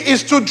tendency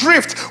is to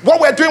drift.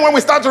 What we're doing when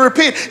we start to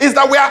repeat is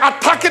that we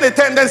are attacking a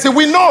tendency.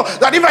 We know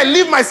that if I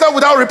leave myself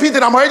without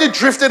repeating, I'm already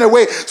drifting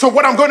away. So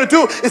what I'm going to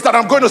do is that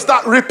I'm going to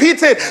start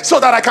repeating so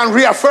that I can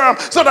reaffirm,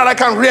 so that I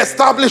can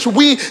reestablish.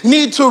 We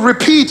need to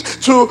repeat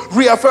to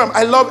reaffirm.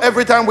 I love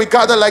every time we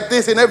gather like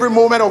this in every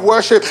moment of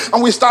worship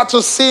and we start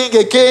to sing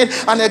again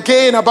and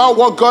again about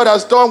what God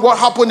has done, what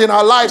happened in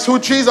our lives, who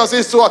Jesus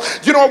is to us.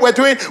 Do you know what we're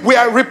doing? We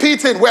are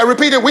repeating. We are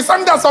repeating. We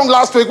sang that song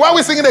last week. Why are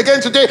we singing it again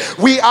today?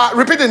 We are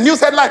repeating. News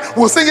headline.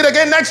 We'll sing it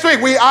again next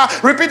week. We are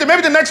repeating.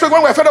 Maybe the next week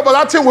when we're fed up about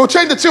that tune, we'll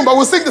change the tune, but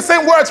we'll sing the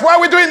same words. Why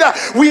are we doing that?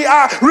 We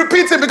are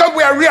repeating because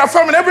we are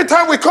reaffirming. Every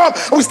time we come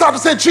and we start to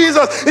say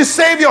Jesus is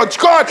Savior,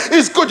 God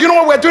is good. You know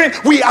what we're doing?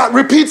 We are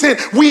repeating.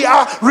 We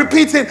are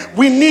repeating.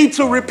 We need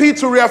to repeat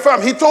to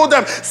reaffirm. He told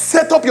them,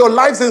 set up your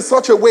lives in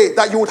such a way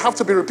that you would have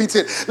to be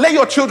repeating. Let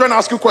your children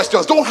ask you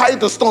questions. Don't hide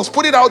the stones.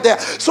 Put it out there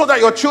so that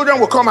your children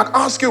will come and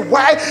ask you,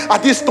 why are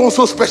these stones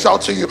so special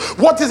to you?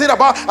 What is it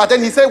about? And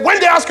then he said, when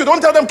they ask you,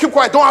 don't tell them keep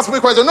quiet. Don't ask me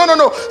questions.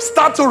 No.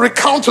 Start to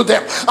recount to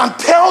them and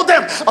tell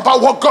them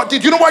about what God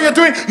did. You know what you're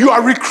doing? You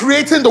are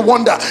recreating the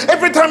wonder.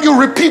 Every time you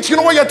repeat, you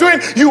know what you're doing?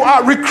 You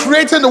are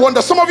recreating the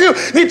wonder. Some of you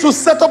need to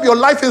set up your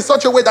life in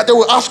such a way that they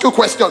will ask you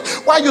questions.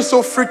 Why are you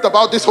so freaked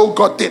about this whole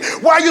God thing?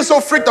 Why are you so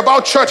freaked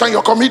about church and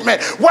your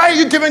commitment? Why are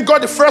you giving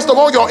God the first of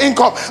all your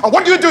income? And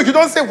what do? You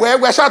don't say,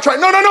 where shall I try?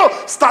 No.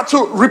 Start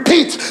to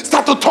repeat.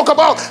 Start to talk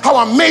about how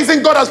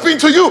amazing God has been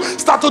to you.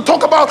 Start to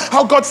talk about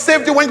how God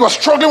saved you when you were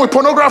struggling with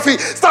pornography.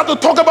 Start to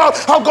talk about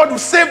how God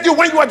saved you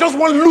when you were just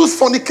one loose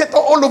fornicator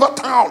all over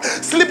town,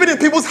 sleeping in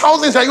people's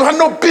houses that you had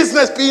no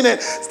business being in.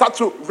 Start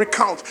to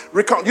recount.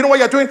 You know what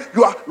you're doing?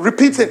 You are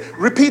repeating.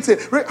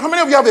 How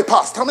many of you have a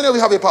past? How many of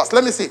you have a past?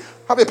 Let me see.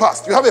 Have a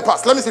past. You have a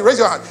past. Let me see. Raise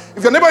your hand.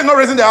 If your neighbor is not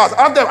raising their hands,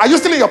 ask them, are you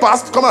still in your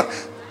past? Come on.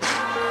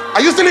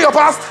 Are you still in your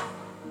past?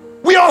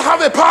 We all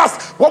have a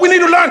past. What we need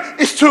to learn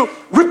is to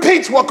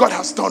repeat what God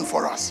has done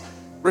for us.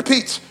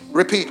 Repeat.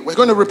 We're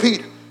going to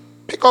repeat.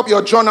 Pick up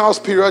your journals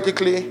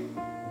periodically.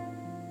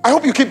 I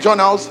hope you keep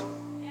journals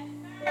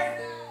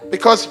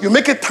because you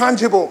make it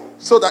tangible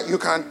so that you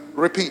can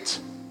repeat.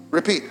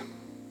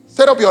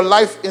 Set up your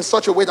life in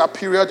such a way that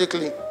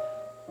periodically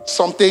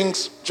some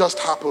things just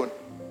happen.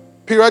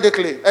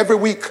 Periodically, every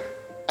week,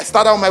 I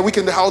start out my week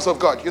in the house of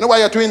God. You know why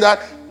you're doing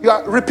that? You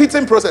are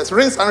repeating process,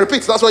 rinse and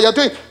repeat. That's what you're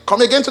doing.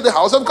 Come again to the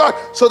house of God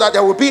so that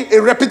there will be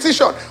a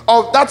repetition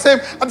of that same.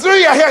 And so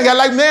you're here and you're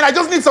like, man, I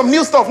just need some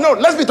new stuff. No,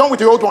 let's be done with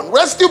the old one.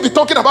 Let's still be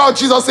talking about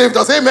Jesus saved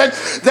us. Amen.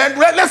 Then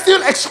let's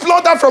still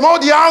explore that from all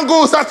the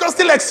angles. Let's just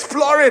still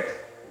explore it.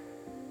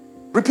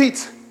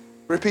 Repeat.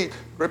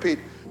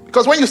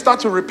 Because when you start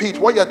to repeat,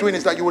 what you're doing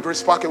is that you would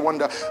spark a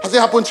wonder. Has it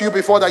happened to you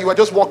before that you were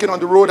just walking on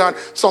the road and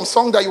some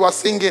song that you were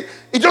singing,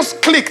 it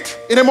just clicked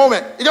in a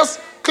moment. It just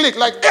clicked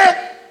like,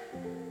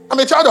 I'm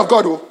a child of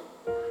God.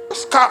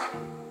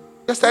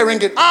 Just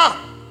ringing.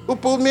 Who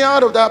pulled me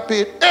out of that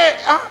pit?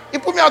 He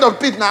put me out of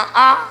pit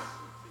now.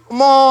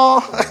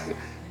 more.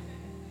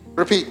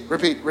 Repeat.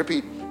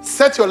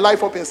 Set your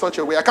life up in such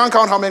a way. I can't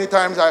count how many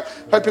times I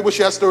heard people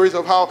share stories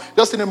of how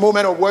just in a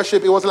moment of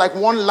worship, it was like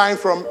one line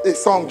from a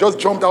song just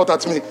jumped out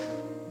at me.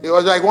 It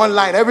was like one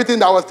line. Everything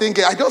that I was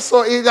thinking, I just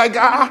saw it like,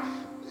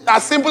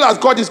 as simple as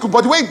God is good.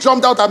 But the way it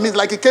jumped out at me, it's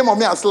like it came on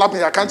me and slapped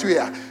me. I can't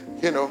hear.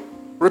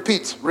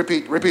 Repeat.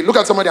 Look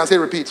at somebody and say,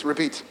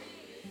 repeat.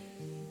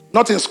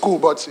 Not in school,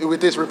 but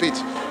with this, repeat.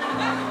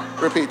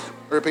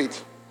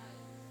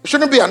 It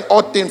shouldn't be an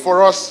odd thing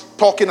for us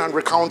talking and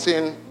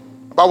recounting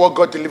about what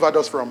God delivered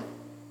us from.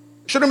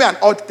 It shouldn't be an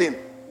odd thing.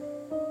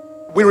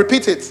 We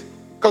repeat it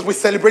because we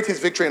celebrate his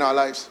victory in our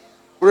lives.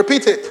 We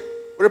repeat it.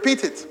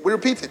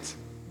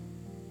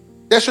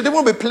 There should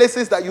even be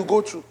places that you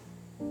go to.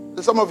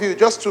 Some of you,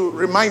 just to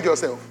remind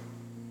yourself.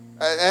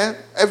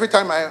 Every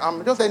time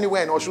I'm just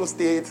anywhere in Osun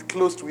State,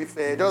 close to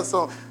Ife, just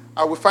so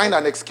I will find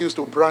an excuse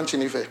to branch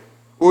in Ife.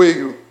 Who are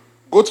you?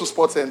 Go to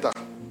Sports Center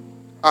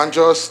and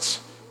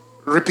just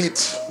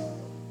repeat.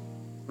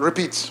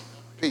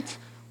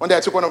 One day I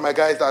took one of my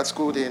guys that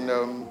schooled in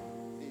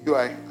UI.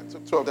 I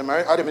took two of them.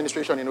 I had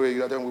administration in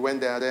OAU, and then we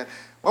went there. Then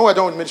when we were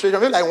done with administration,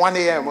 maybe like 1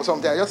 a.m. or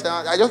something, I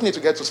just need to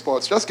get to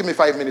sports. Just give me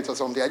 5 minutes or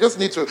something. I just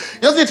need to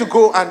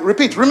go and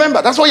repeat.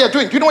 Remember, that's what you're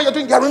doing. Do you know what you're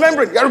doing? You're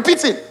remembering. You're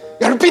repeating.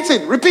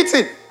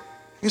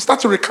 You start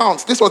to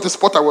recount. This was the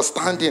spot I was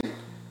standing.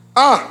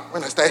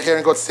 When I started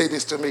hearing God say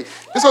this to me,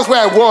 this was where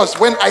I was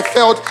when I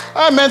felt,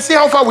 man, see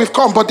how far we've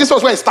come. But this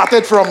was where it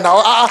started from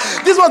now.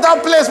 This was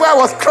that place where I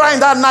was crying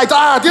that night.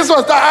 This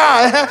was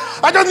that.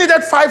 I just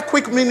needed 5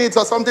 quick minutes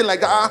or something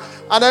like that.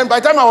 And then by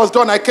the time I was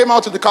done, I came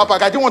out to the car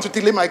park. I didn't want to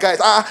delay my guys.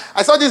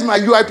 I saw these my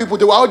UI people.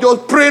 They were all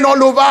just praying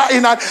all over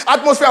in an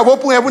atmosphere of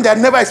open heaven they had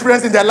never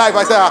experienced in their life.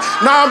 I said,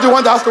 now I'm the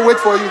one that has to wait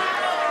for you.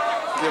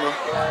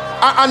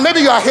 And maybe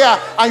you are here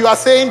and you are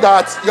saying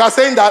that,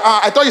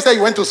 I thought you said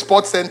you went to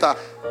Sports Center.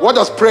 What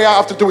does prayer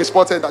have to do with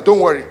Sports Center? Don't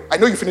worry. I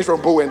know you finished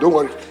from Bowen. Don't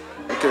worry.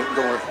 Okay, don't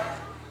worry.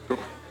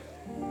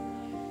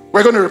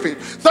 We're going to repeat.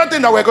 Third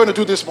thing that we're going to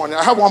do this morning.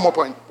 I have one more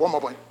point.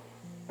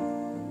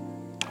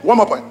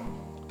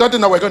 Third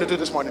thing that we're going to do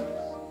this morning.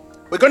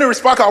 We're going to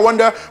respark our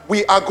wonder.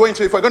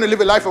 If we're going to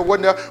live a life of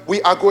wonder,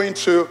 we are going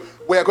to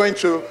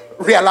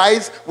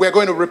realize, we're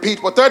going to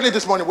repeat. But thirdly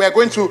this morning, we are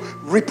going to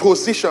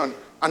reposition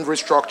and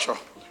restructure.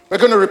 We're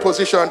going to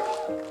reposition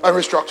and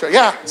restructure.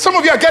 Yeah, some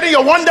of you are getting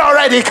your wonder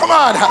already. Come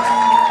on.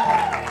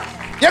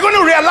 You're going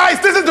to realize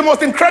this is the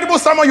most incredible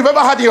sermon you've ever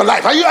had in your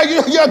life.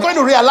 You're going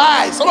to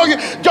realize. Some of you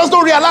just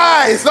don't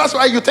realize. That's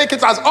why you take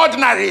it as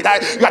ordinary.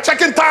 That you are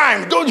checking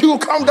time. Don't you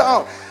calm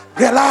down.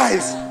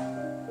 Realize.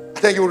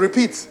 Then you will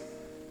repeat.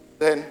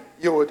 Then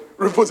you would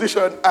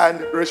reposition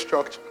and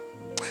restructure.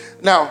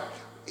 Now,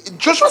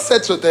 Joshua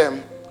said to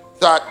them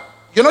that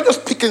you're not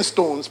just picking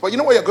stones, but you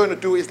know what you're going to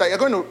do is that you're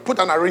going to put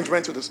an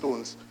arrangement to the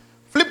stones.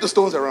 Flip the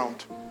stones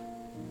around.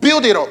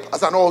 Build it up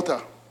as an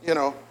altar,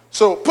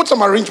 So put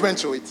some arrangement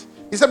to it.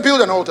 He said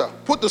build an altar.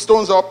 Put the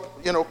stones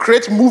up,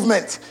 create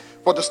movement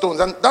for the stones.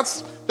 And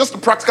that's just the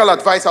practical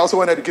advice I also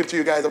wanted to give to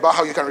you guys about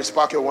how you can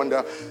respark your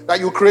wonder. That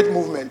you create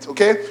movement,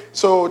 okay?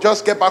 So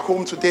just get back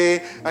home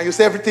today and you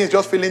say everything is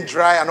just feeling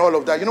dry and all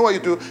of that. You know what you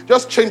do?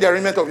 Just change the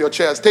arrangement of your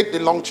chairs. Take the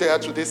long chair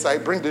to this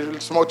side. Bring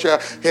the small chair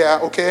here,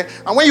 okay?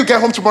 And when you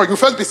get home tomorrow, you'll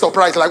first be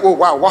surprised. Like, oh,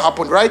 wow, what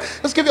happened, right?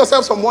 Just give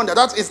yourself some wonder.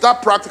 It's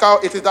that practical.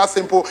 It is that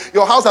simple.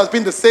 Your house has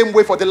been the same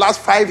way for the last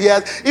 5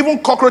 years. Even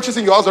cockroaches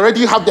in your house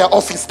already have their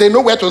office. They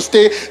know where to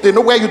stay. They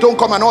know where you don't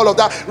come and all of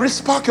that.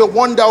 Respark your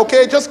wonder,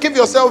 okay? Just give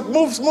yourself,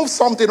 move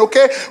something,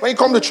 okay? When you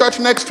come to church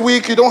next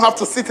week, you don't have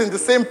to sit in the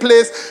same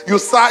place. You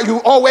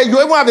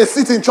even have a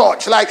seat in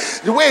church, like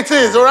the way it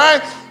is, all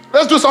right?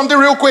 Let's do something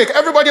real quick.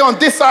 Everybody on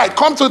this side,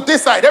 come to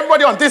this side.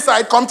 Everybody on this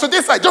side, come to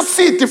this side. Just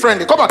see it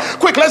differently. Come on,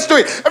 quick, let's do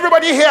it.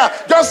 Everybody here,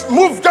 just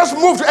move.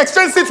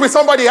 Exchange seats with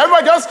somebody.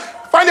 Everybody just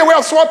find a way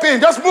of swapping.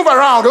 Just move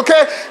around,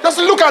 okay? Just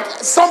look at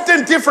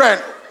something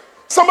different.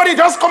 Somebody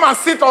just come and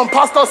sit on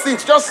pastor's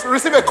seat. Just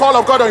receive a call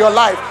of God on your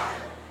life.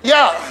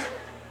 Yeah.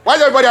 Why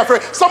is everybody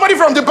afraid? Somebody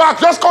from the back,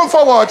 just come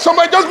forward.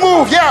 Somebody just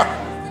move, yeah.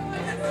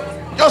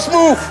 Just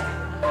move.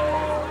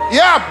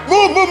 Yeah,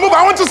 move.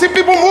 I want to see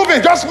people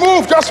moving. Just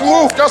move.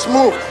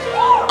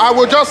 I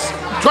will just,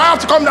 do I have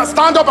to come down,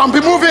 stand up and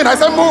be moving? I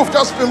said move,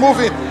 just be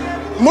moving.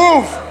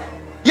 Move.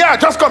 Yeah,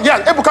 just come.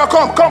 Yeah, Ebuka,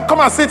 come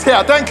and sit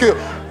here. Thank you.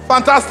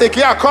 Fantastic.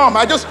 Yeah, come.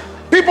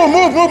 People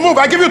move.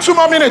 I give you 2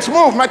 more minutes.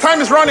 Move. My time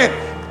is running.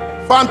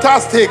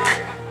 Fantastic.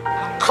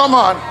 Come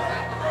on.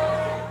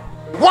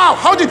 Wow,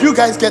 how did you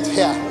guys get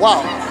here?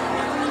 Wow.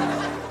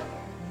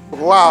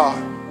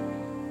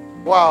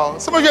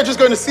 Some of you are just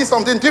going to see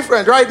something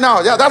different right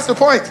now. Yeah, that's the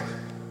point.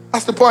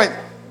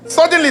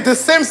 Suddenly, the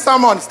same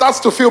sermon starts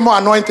to feel more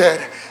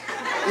anointed.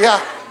 Yeah.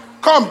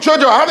 Come,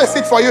 Jojo, I have a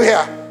seat for you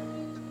here.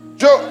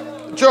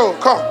 Joe,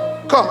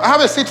 come. I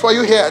have a seat for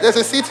you here. There's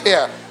a seat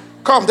here.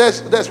 Come,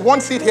 there's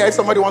one seat here if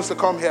somebody wants to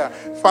come here.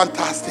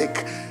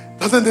 Fantastic.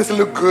 Doesn't this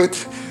look good?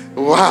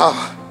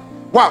 Wow,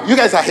 you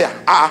guys are here.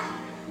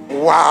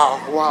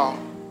 Wow.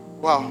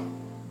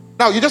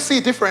 Now, you just see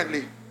it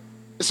differently.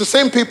 It's the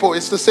same people.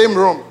 It's the same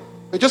room.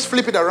 You just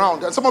flip it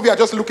around. And some of you are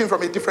just looking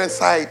from a different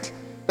side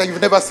that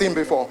you've never seen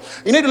before.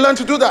 You need to learn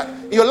to do that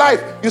in your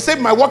life. You say,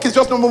 my work is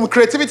just no more,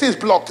 creativity is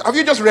blocked. Have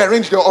you just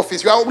rearranged your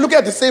office? You are looking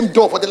at the same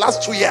door for the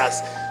last 2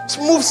 years. Just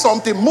move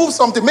something,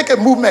 make a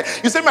movement.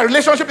 You say, my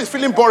relationship is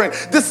feeling boring.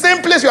 The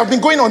same place you have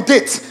been going on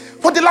dates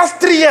for the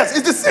last 3 years.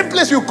 It's the same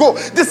place you go.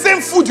 The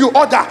same food you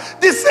order.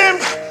 The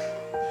same...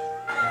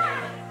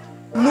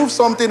 Move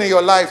something in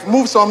your life.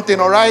 Move something,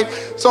 all right?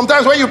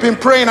 Sometimes when you've been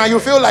praying and you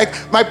feel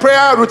like my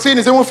prayer routine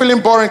is even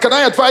feeling boring, can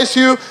I advise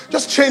you,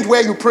 just change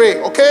where you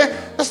pray, okay?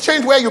 Just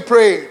change where you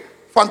pray.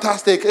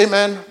 Fantastic,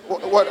 amen.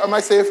 What am I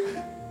safe?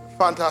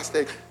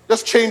 Fantastic.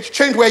 Just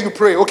change where you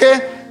pray,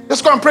 okay?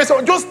 Just go and pray.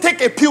 So just take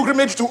a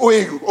pilgrimage to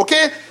OAU,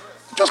 okay?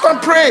 Just go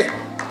and pray.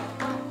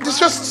 It's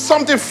just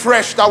something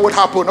fresh that would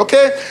happen,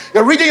 okay?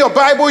 You're reading your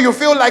Bible, you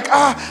feel like,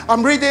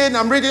 I'm reading.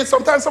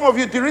 Sometimes some of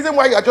you, the reason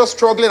why you're just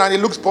struggling and it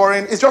looks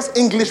boring is just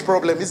English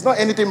problem. It's not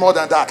anything more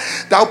than that.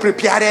 Thou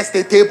preparest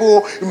the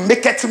table,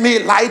 make it to me,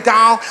 lie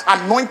down,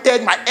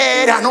 anointed my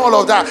head and all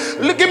of that.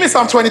 Give me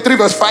Psalm 23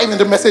 verse 5 in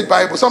the Message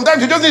Bible.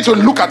 Sometimes you just need to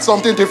look at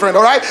something different,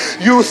 all right?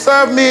 You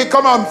serve me,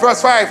 come on,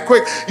 verse 5,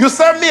 quick. You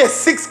serve me a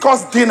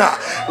 6-course dinner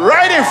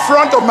right in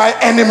front of my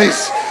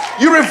enemies.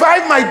 You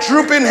revive my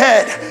drooping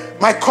head.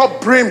 My cup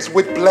brims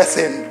with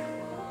blessing.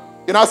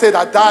 You now say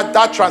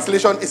that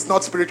translation is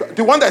not spiritual.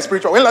 The one that is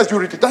spiritual, when last you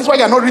read it? That's why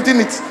you're not reading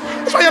it.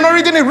 That's why you're not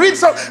reading it.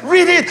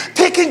 Read it.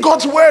 Taking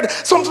God's word.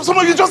 Some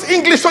of you just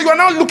English, so you are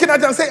now looking at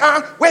it and say,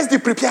 where's the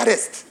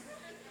preparest?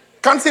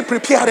 Can't say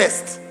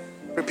preparest.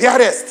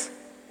 Preparest.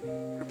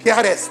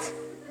 Preparest.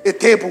 A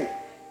table.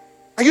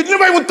 And you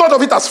never even thought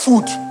of it as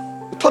food.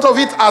 You thought of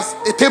it as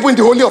a table in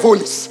the Holy of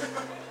Holies.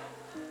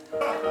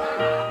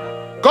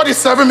 God is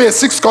serving me a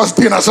 6-course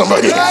dinner,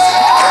 somebody.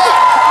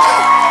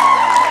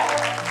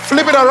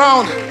 Flip it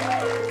around.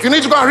 If you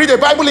need to go and read the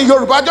Bible in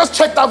Yoruba, just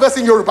check that verse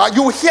in Yoruba.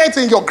 You will hear it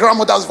in your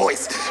grandmother's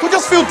voice. You will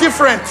just feel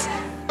different.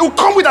 It will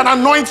come with an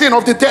anointing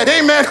of the dead.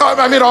 Amen.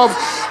 I mean,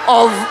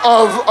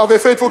 of a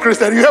faithful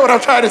Christian. You hear what I'm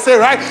trying to say,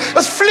 right?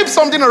 Let's flip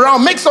something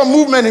around. Make some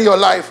movement in your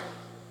life.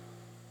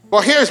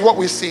 But here's what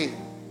we see.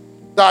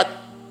 That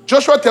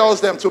Joshua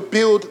tells them to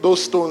build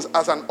those stones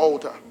as an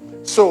altar.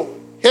 So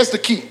here's the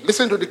key.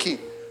 Listen to the key.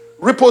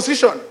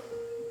 Reposition.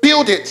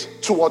 Build it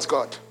towards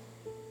God.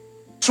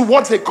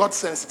 Towards a God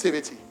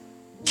sensitivity.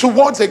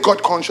 Towards a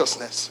God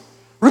consciousness.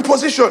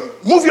 Reposition.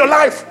 Move your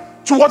life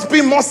towards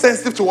being more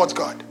sensitive towards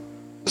God.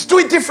 Let's do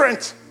it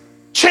different.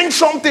 Change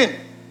something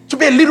to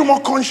be a little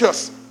more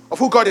conscious of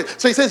who God is.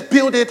 So he says,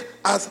 build it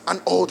as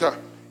an altar.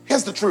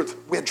 Here's the truth.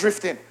 We're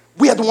drifting.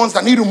 We are the ones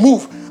that need to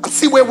move and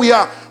see where we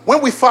are. When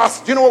we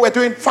fast, do you know what we're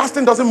doing?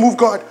 Fasting doesn't move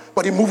God,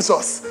 but it moves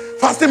us.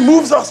 Fasting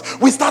moves us.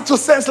 We start to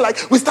sense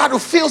like we start to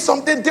feel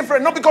something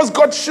different. Not because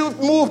God should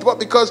move, but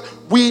because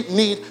we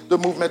need the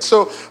movement.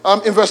 So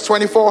in verse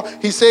 24,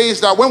 he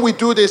says that when we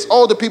do this,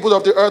 all the people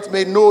of the earth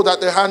may know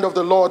that the hand of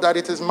the Lord, that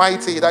it is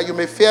mighty, that you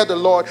may fear the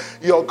Lord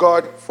your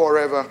God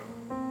forever.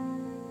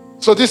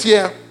 So this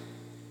year,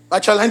 my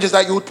challenge is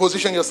that you would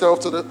position yourself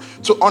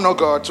to honor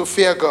God, to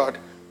fear God.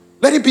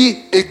 Let it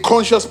be a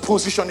conscious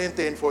positioning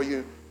thing for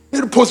you. We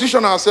need to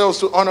position ourselves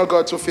to honor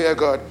God, to fear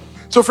God.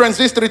 So friends,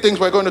 these 3 things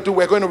we're going to do.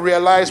 We're going to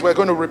realize, we're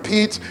going to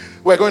repeat,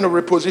 we're going to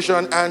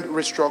reposition and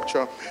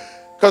restructure.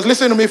 Because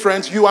listen to me,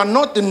 friends, you are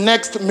not the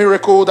next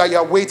miracle that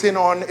you're waiting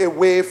on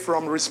away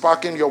from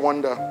resparking your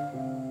wonder.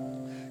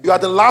 You are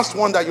the last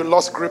one that you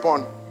lost grip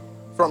on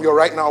from your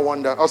right now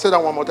wonder. I'll say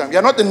that one more time.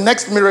 You're not the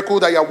next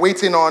miracle that you're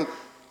waiting on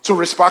to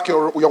respark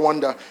your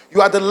wonder. You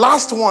are the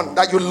last one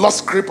that you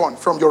lost grip on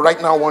from your right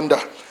now wonder.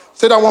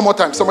 Say that one more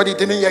time. Somebody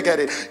didn't yet get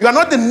it. You are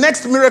not the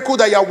next miracle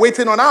that you are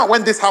waiting on.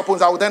 When this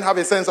happens, I will then have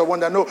a sense of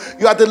wonder. No,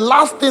 you are the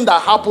last thing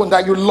that happened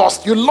that you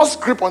lost. You lost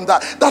grip on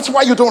that. That's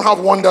why you don't have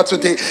wonder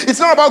today. It's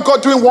not about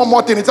God doing one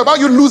more thing. It's about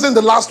you losing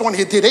the last one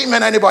he did.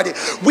 Amen, anybody?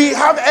 We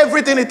have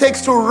everything it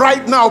takes to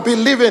right now be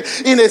living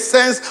in a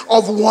sense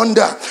of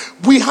wonder.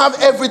 We have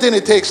everything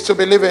it takes to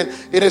be living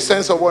in a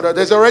sense of wonder.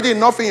 There's already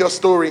enough in your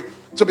story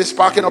to be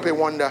sparking up a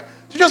wonder.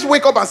 You just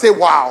wake up and say,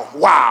 wow,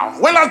 wow.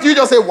 When last do you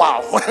just say,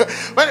 wow?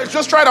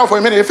 Just try it out for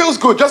a minute. It feels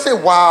good. Just say,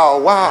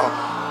 wow,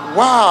 wow,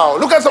 wow.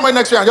 Look at somebody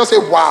next to you and just say,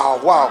 wow,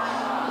 wow,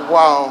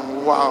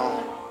 wow,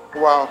 wow,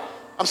 wow.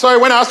 I'm sorry,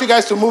 when I asked you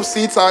guys to move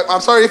seats,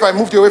 I'm sorry if I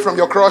moved you away from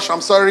your crush. I'm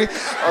sorry.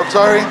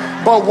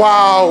 But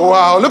wow,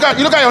 wow. Look at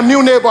your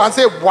new neighbor and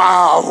say,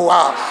 wow,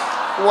 wow,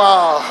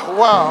 wow,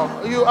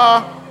 wow. You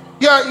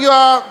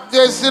are,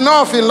 there's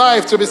enough in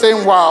life to be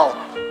saying, wow.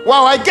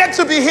 Wow, I get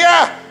to be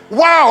here.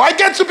 Wow, I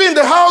get to be in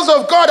the house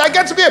of God. I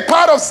get to be a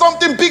part of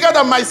something bigger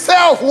than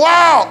myself.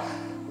 Wow.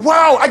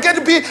 Wow, I get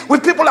to be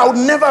with people I would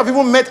never have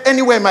even met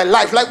anywhere in my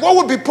life. Like, what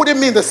would be putting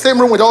me in the same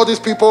room with all these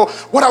people?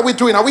 What are we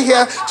doing? Are we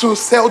here to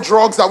sell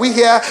drugs? Are we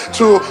here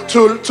to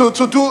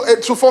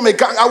form a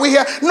gang? Are we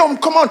here? No,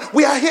 come on.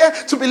 We are here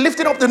to be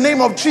lifting up the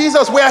name of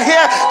Jesus. We are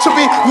here to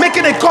be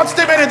making a God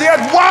statement in the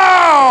earth.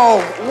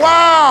 Wow,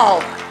 wow,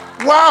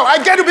 wow.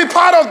 I get to be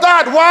part of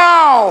that.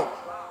 Wow,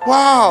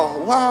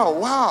 wow, wow,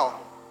 wow.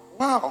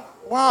 Wow,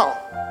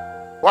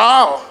 wow,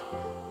 wow.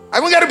 I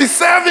even got to be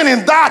serving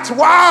in that.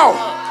 Wow.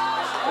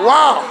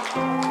 Wow.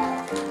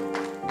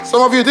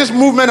 Some of you, this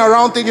movement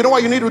around thing, you know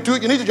what you need to do?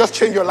 You need to just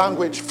change your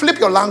language. Flip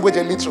your language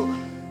a little.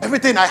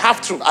 Everything, I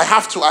have to.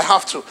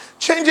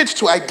 Change it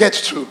to I get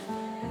to.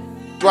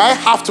 Do I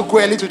have to go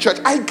early to church?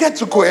 I get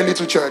to go early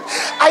to church.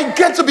 I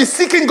get to be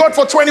seeking God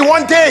for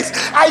 21 days.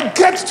 I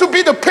get to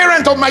be the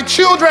parent of my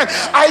children.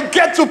 I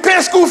get to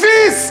pay school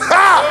fees.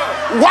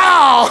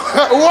 Wow.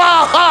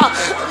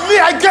 Me,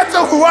 I get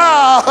to,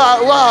 wow.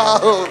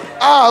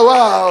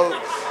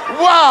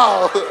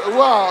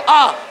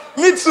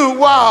 Me too,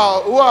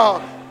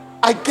 wow.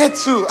 I get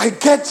to.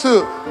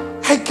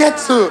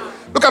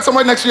 Look at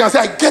somebody next to you and say,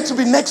 I get to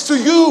be next to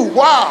you.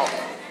 Wow.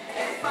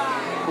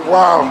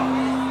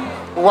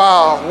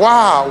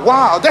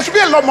 There should be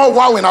a lot more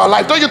wow in our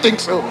life, don't you think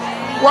so?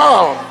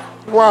 Wow.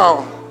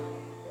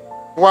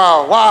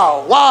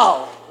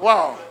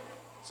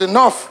 It's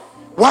enough.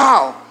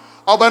 Wow.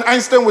 Albert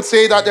Einstein would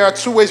say that there are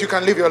two ways you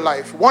can live your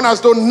life. One as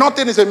though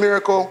nothing is a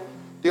miracle,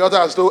 the other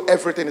as though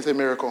everything is a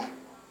miracle.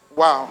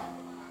 Wow.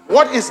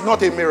 What is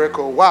not a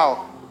miracle?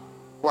 Wow.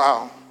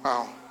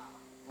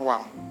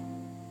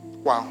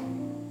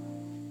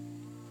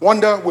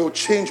 Wonder will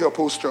change your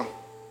posture.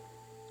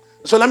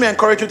 So let me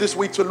encourage you this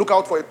week to look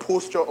out for a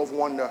posture of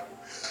wonder.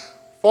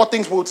 4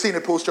 things we'll see in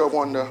a posture of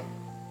wonder.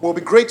 We'll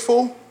be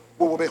grateful,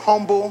 we will be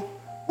humble,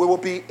 we will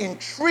be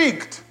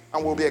intrigued,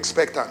 and we'll be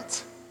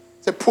expectant.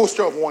 It's a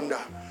posture of wonder.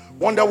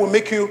 Wonder will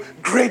make you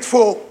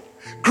grateful.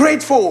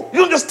 Grateful. You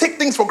don't just take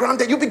things for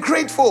granted. You'll be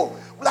grateful.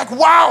 Like,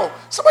 wow,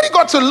 somebody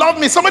got to love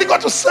me. Somebody got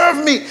to serve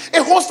me.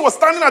 A host was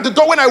standing at the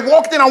door when I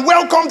walked in and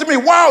welcomed me.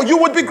 Wow, you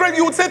would be great.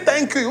 You would say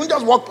thank you. You wouldn't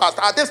just walk past.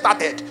 They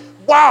started.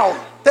 Wow,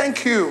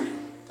 thank you.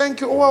 Thank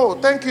you. Oh,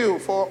 thank you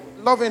for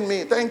loving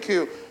me. Thank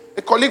you.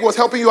 A colleague was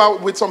helping you out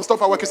with some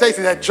stuff at work. You say it's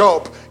their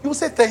job. You will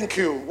say thank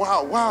you.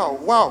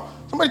 Wow.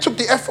 Somebody took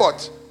the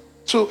effort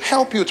to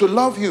help you, to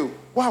love you.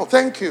 Wow,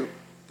 thank you.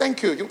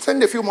 You'd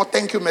send a few more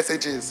thank you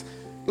messages.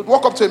 You'd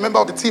walk up to a member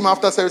of the team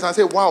after service and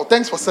say, wow,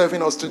 thanks for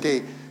serving us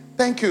today.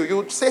 Thank you.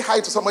 You'd say hi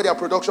to somebody at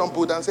production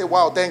booth and say,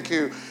 wow, thank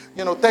you.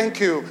 Thank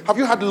you. Have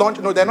you had lunch?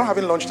 No, they're not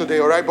having lunch today,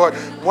 all right? But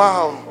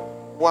wow,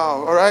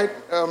 all right?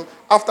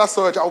 After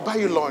surge, I'll buy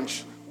you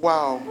lunch.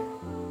 Wow.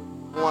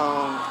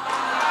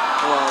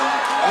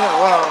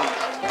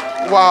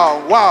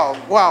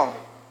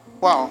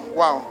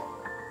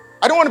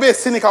 I don't want to be a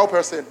cynical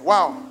person.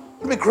 Wow.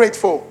 Be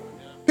grateful.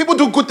 People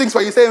do good things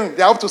for you, saying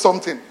they're up to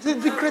something.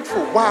 Be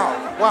grateful.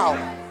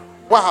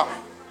 Wow.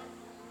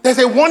 There's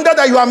a wonder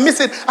that you are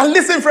missing. And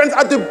listen, friends,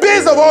 at the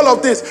base of all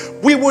of this,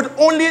 we would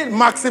only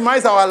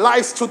maximize our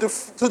lives to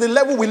the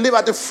level we live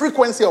at, the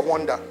frequency of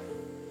wonder.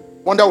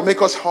 Wonder will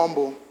make us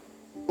humble.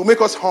 We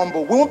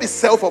won't be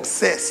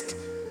self-obsessed.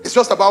 It's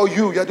just about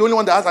you. You're the only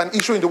one that has an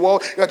issue in the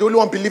world. You're the only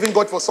one believing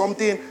God for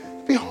something.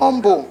 Be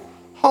humble.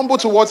 Humble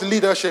towards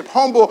leadership.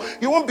 Humble.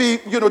 You won't be,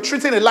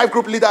 treating a life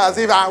group leader as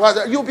if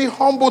you'll be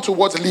humble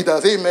towards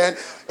leaders. Amen.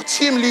 Your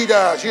team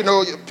leaders,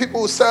 your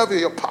people who serve you,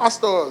 your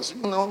pastors,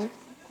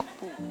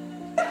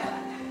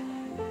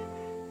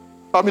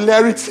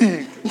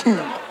 Familiarity.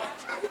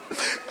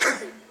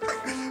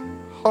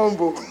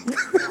 Humble.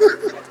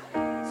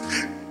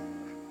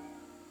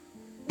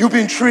 You'll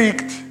be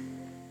intrigued.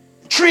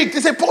 Intrigued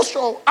is a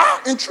posture.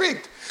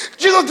 Intrigued.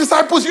 Jesus'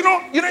 disciples, if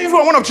you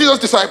are one of Jesus'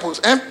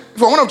 disciples, if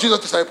you are one of Jesus'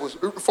 disciples,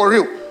 for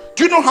real,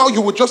 do you know how you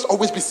would just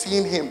always be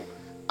seeing him?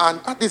 And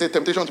this is a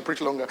temptation to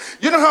preach longer.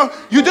 You know how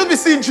you just be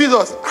seeing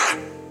Jesus,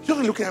 you'll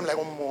be looking at him like,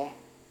 one more.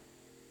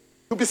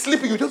 You'll be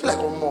sleeping, you just be like,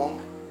 one more.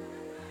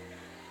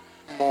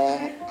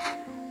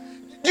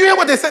 Do you hear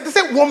what they said? They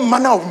said, what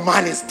manner of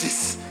man is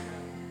this?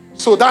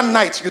 So that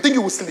night, you think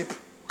you will sleep.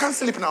 You can't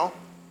sleep now.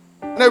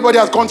 And everybody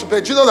has gone to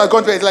bed. Jesus has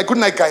gone to bed. It's like, good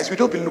night, guys. You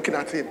don't be looking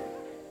at him.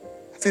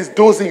 As he's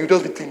dozing, you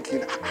just be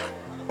thinking,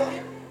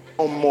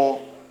 or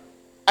more.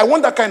 I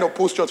want that kind of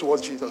posture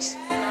towards Jesus.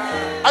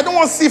 I don't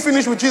want to see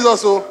finish with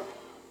Jesus, so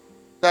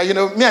that,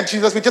 me and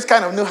Jesus, we just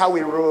kind of know how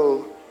we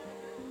roll.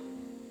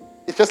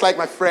 It's just like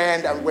my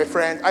friend, and we're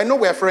friends. I know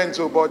we're friends,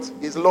 but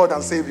he's Lord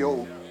and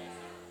Savior.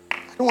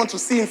 I don't want to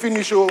see him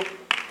finish,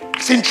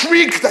 It's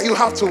intrigue that you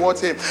have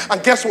towards him.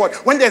 And guess what?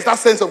 When there's that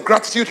sense of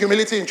gratitude,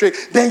 humility, intrigue,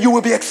 then you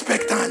will be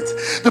expectant.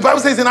 The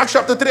Bible says in Acts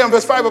chapter 3 and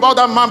verse 5 about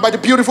that man by the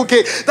beautiful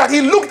gate, that he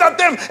looked at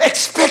them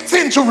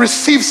expecting to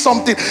receive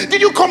something.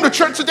 Did you come to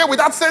church today with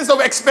that sense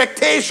of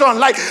expectation?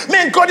 Like,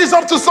 man, God is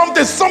up to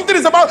something. Something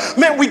is about,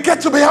 man, we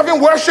get to be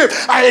having worship.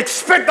 I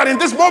expect that in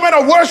this moment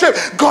of worship,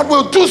 God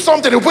will do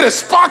something. He'll put a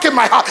spark in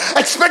my heart. I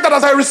expect that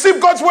as I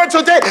receive God's word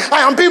today,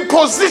 I am being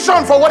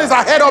positioned for what is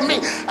ahead of me.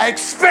 I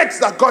expect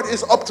that God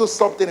is up to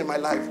something in my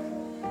life.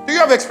 Do you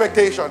have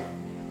expectation?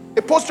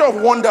 A posture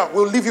of wonder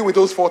will leave you with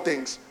those 4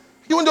 things.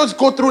 You won't just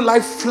go through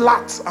life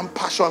flat and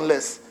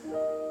passionless.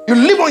 You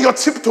live on your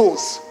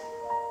tiptoes,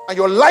 and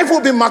your life will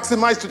be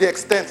maximized to the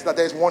extent that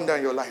there is wonder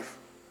in your life.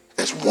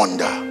 There's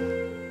wonder.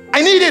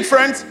 I need it,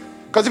 friends,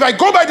 because if I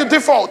go by the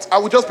default, I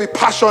will just be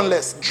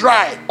passionless,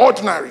 dry,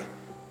 ordinary.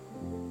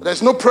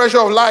 There's no pressure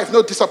of life,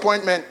 no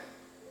disappointment.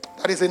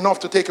 That is enough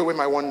to take away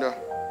my wonder.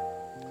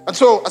 And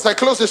so, as I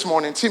close this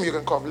morning, team, you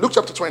can come. Luke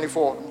chapter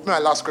 24, my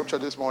last scripture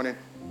this morning.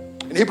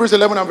 In Hebrews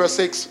 11 and verse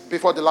 6,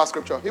 before the last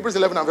scripture, Hebrews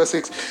 11 and verse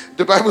 6,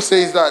 the Bible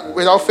says that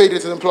without faith it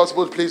is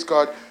impossible to please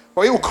God.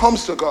 For he who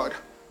comes to God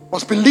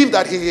must believe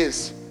that he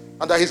is,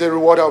 and that he's a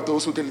rewarder of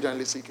those who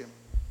diligently seek him.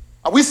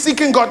 Are we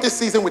seeking God this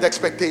season with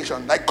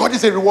expectation? Like God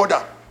is a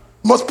rewarder.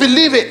 You must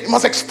believe it. You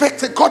must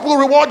expect it. God will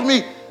reward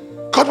me.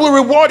 God will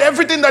reward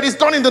everything that is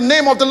done in the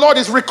name of the Lord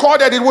is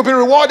recorded. It will be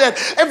rewarded.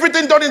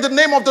 Everything done in the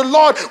name of the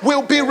Lord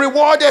will be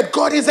rewarded.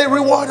 God is a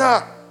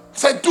rewarder.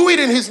 So do it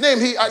in his name.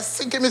 I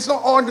think him. It's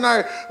not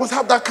ordinary. We must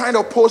have that kind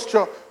of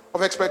posture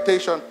of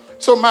expectation.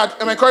 So, Matt,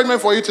 my encouragement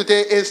for you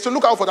today is to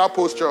look out for that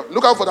posture.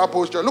 Look out for that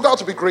posture. Look out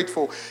to be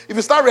grateful. If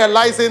you start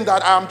realizing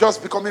that I'm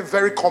just becoming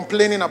very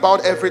complaining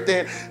about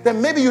everything, then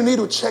maybe you need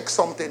to check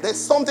something. There's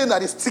something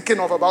that is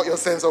ticking off about your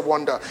sense of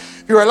wonder.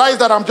 If you realize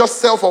that I'm just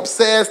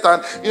self-obsessed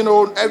and,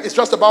 it's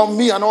just about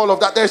me and all of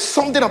that, there's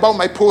something about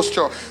my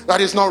posture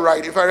that is not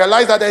right. If I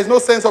realize that there is no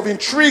sense of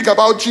intrigue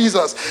about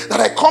Jesus, that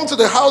I come to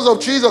the house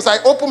of Jesus,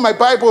 I open my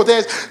Bible,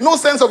 there's no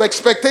sense of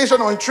expectation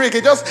or intrigue.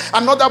 It's just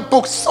another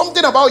book.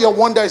 Something about your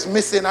wonder is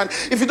missing. And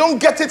if you don't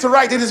get it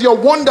right, it is your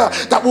wonder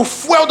that will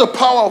fuel the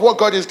power of what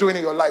God is doing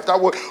in your life, that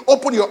will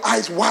open your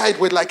eyes wide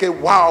with like a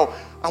wow,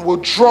 and will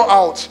draw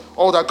out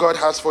all that God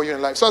has for you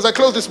in life. So as I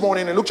close this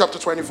morning in Luke chapter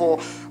 24,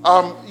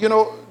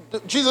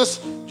 Jesus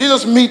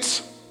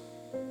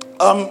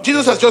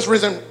has just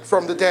risen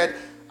from the dead,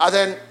 and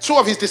then two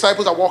of his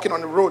disciples are walking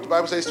on the road, the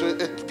Bible says,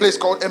 to a place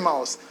called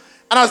Emmaus.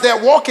 And as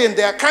they're walking,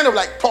 they're kind of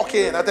like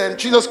talking, and then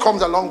Jesus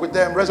comes along with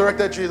them,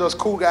 resurrected Jesus,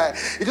 cool guy.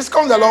 He just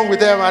comes along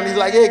with them, and he's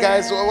like, hey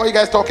guys, what are you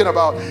guys talking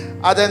about?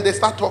 And then they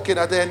start talking,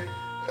 and then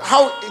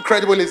how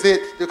incredible is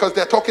it? Because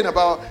they're talking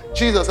about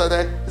Jesus, and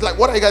then it's like,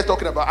 what are you guys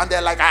talking about? And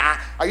they're like,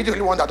 are you the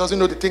only one that doesn't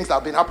know the things that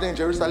have been happening in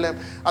Jerusalem?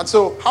 And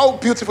so how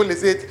beautiful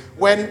is it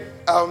when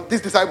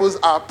these disciples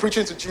are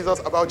preaching to Jesus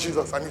about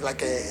Jesus? And he's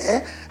like,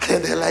 eh?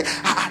 And they're like,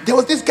 there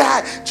was this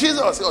guy,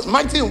 Jesus, he was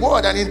mighty in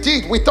word, and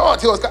indeed we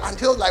thought he was God. And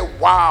he was like,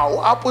 wow,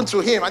 what happened to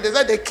him? And they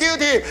said they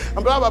killed him,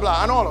 and blah, blah,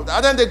 blah, and all of that.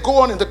 And then they go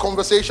on in the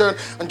conversation,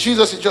 and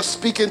Jesus is just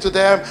speaking to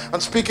them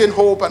and speaking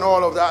hope and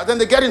all of that. And then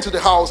they get into the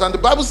house, and the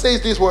Bible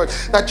says these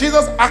words, that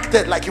Jesus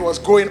acted like he was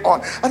going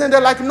on. And then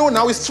they're like, no,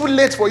 now it's too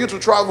late for you to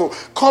travel.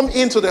 Come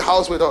into the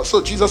house with us.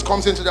 So Jesus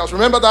comes into the house.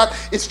 Remember that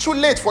it's too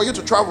late for you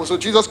to travel. So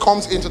Jesus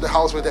comes into the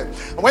house with them.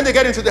 And when they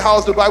get into the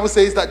house, the Bible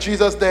says that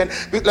Jesus then,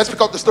 let's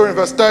pick up the story in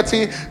verse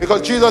 30,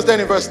 because Jesus then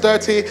in verse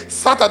 30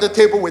 sat at the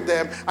table with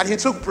them, and he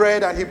took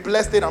bread and he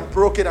blessed it and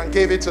broke it and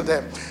gave it to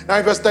them. Now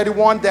in verse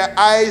 31, their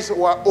eyes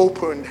were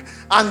opened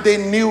and they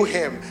knew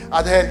him,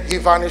 and then he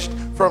vanished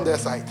from their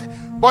sight.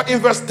 But in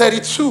verse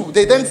 32,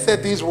 they then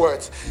said these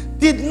words,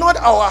 did not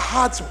our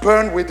hearts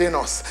burn within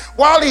us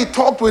while he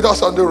talked with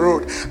us on the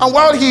road and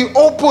while he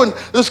opened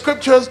the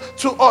scriptures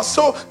to us?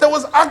 So there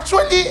was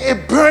actually a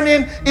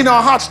burning in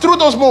our hearts through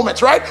those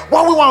moments, right?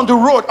 While we were on the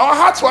road, our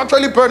hearts were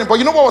actually burning. But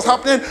you know what was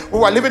happening? We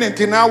were living in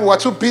denial. We were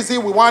too busy.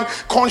 We weren't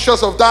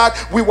conscious of that.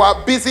 We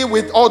were busy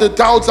with all the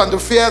doubts and the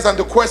fears and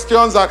the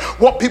questions and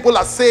what people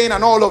are saying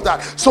and all of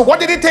that. So what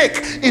did it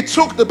take? It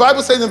took, the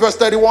Bible says in verse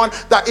 31,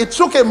 that it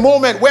took a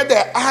moment where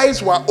their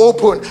eyes were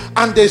open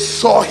and they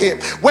saw him.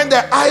 When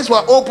their eyes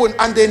were open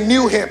and they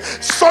knew him,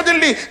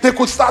 suddenly they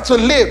could start to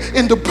live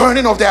in the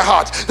burning of their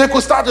hearts. They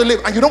could start to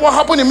live. And you know what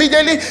happened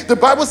immediately? The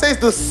Bible says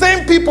the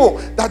same people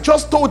that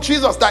just told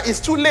Jesus that it's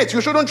too late,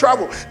 you shouldn't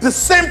travel, the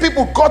same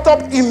people got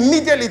up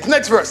immediately,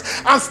 next verse,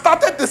 and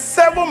started the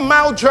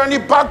 7-mile journey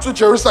back to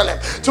Jerusalem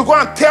to go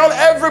and tell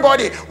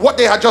everybody what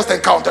they had just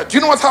encountered. Do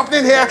you know what's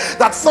happening here?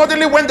 That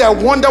suddenly when their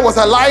wonder was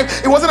alive,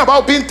 it wasn't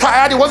about being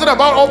tired, it wasn't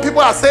about all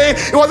people are saying,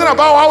 it wasn't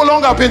about how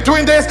long I've been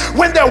doing this.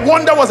 When their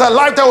wonder was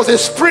alive, there was a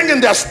spring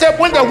in their step.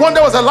 When their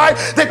wonder was alive,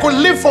 they could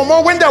live for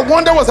more. When their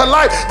wonder was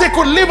alive, they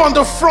could live on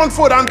the front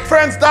foot. And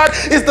friends, that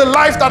is the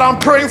life that I'm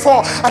praying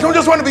for. I don't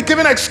just want to be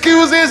giving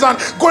excuses and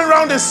going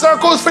around in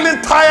circles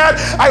feeling tired.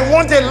 I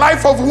want a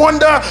life of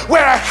wonder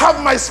where I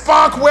have my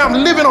spark, where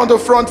I'm living on the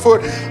front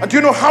foot. And do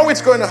you know how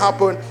it's going to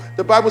happen?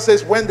 The Bible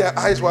says when their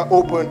eyes were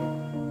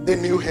open, they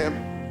knew him.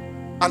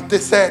 And they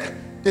said,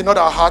 did not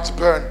our hearts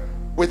burn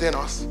within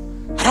us?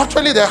 And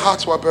actually their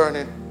hearts were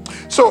burning.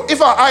 So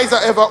if our eyes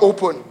are ever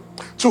open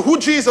to who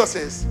Jesus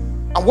is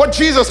and what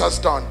Jesus has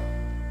done,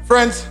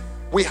 friends,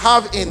 we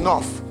have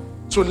enough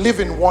to live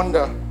in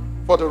wonder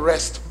for the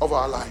rest of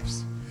our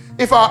lives.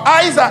 If our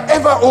eyes are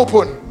ever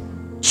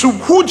open to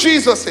who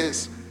Jesus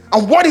is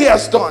and what he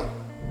has done,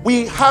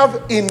 we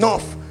have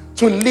enough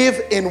to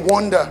live in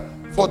wonder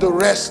for the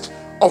rest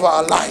of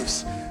our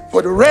lives.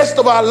 For the rest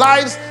of our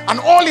lives and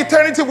all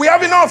eternity, we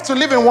have enough to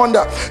live in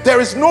wonder. There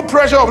is no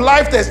pressure of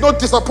life. There's no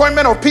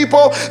disappointment of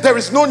people. There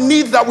is no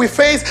need that we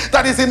face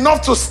that is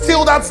enough to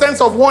steal that sense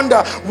of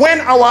wonder.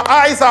 When our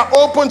eyes are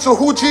open to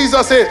who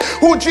Jesus is,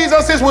 who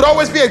Jesus is would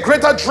always be a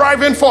greater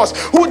driving force.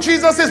 Who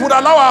Jesus is would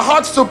allow our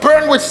hearts to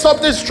burn with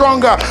something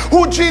stronger.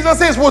 Who Jesus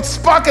is would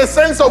spark a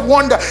sense of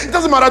wonder. It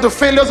doesn't matter the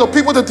failures of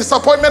people, the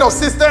disappointment of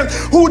systems.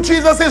 Who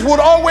Jesus is would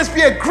always be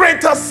a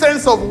greater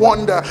sense of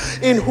wonder.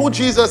 In who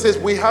Jesus is,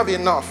 we have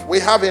enough enough. We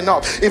have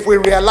enough. If we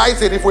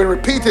realize it, if we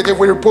repeat it, if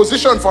we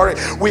reposition for it,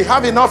 we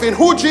have enough in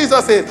who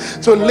Jesus is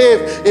to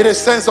live in a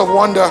sense of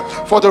wonder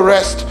for the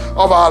rest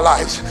of our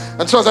lives.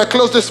 And so as I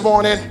close this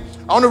morning,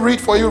 I want to read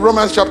for you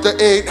Romans chapter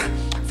 8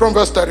 from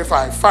verse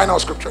 35. Final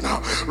scripture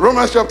now.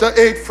 Romans chapter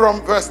 8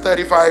 from verse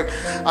 35,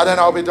 and then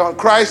I'll be done.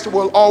 Christ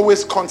will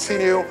always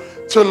continue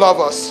to love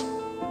us.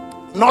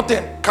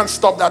 Nothing can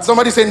stop that.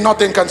 Somebody say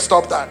nothing can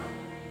stop that.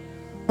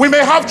 We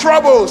may have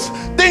troubles.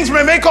 Things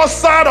may make us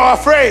sad or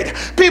afraid.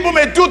 People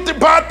may do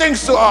bad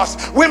things to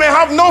us. We may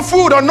have no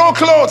food or no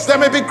clothes. There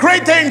may be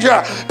great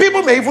danger.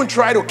 People may even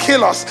try to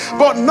kill us.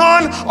 But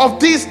none of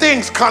these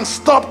things can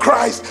stop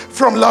Christ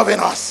from loving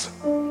us.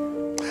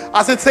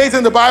 As it says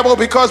in the Bible,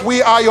 because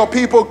we are your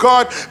people,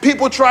 God,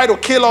 people try to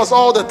kill us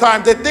all the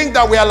time. They think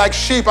that we are like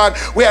sheep and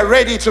we are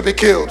ready to be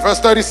killed. Verse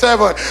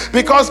 37,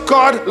 because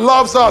God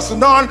loves us,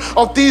 none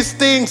of these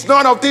things,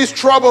 none of these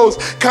troubles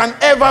can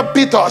ever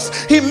beat us.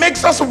 He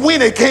makes us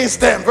win against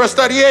them. Verse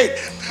 38,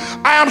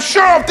 I am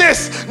sure of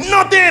this,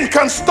 nothing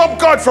can stop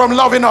God from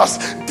loving us.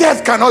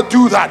 Death cannot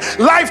do that.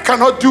 Life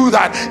cannot do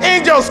that.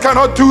 Angels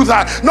cannot do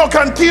that. Nor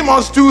can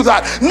demons do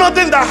that.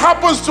 Nothing that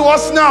happens to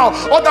us now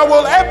or that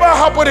will ever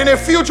happen in a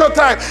future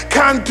time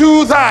can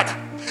do that.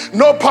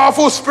 No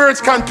powerful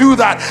spirits can do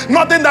that.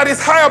 Nothing that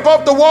is high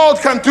above the world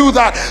can do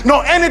that.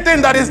 Nor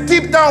anything that is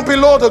deep down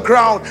below the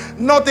ground.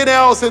 Nothing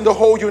else in the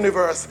whole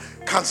universe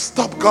can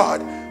stop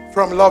God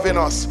from loving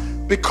us.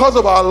 Because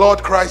of our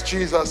Lord Christ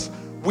Jesus,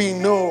 we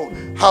know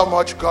how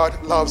much God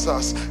loves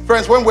us.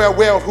 Friends, when we're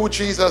aware of who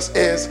Jesus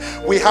is,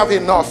 we have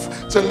enough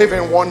to live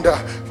in wonder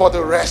for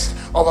the rest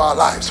of our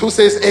lives. Who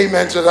says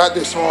amen to that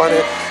this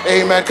morning?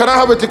 Amen. Can I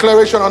have a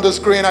declaration on the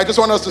screen? I just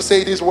want us to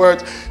say these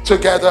words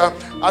together,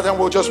 and then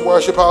we'll just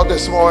worship out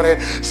this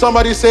morning.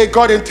 Somebody say,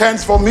 God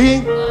intends for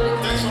me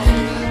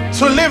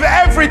to live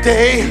every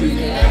day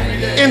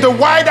in the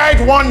wide-eyed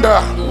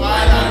wonder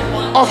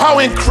of how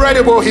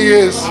incredible He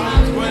is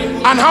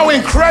and how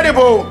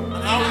incredible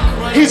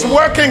His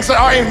workings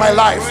are in my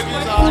life.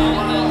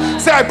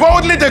 Say, I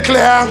boldly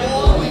declare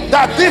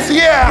that this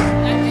year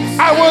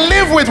I will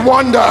live with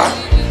wonder.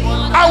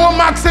 I will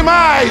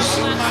maximize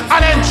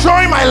and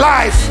enjoy my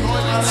life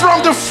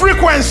from the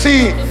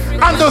frequency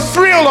and the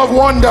thrill of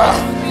wonder.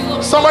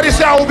 Somebody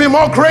say, I will be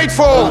more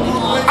grateful.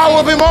 I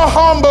will be more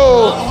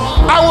humble.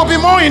 I will be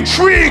more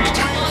intrigued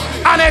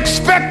and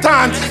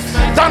expectant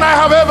than I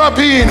have ever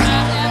been.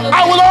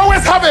 I will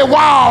always have a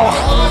wow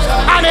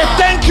and a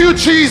thank you,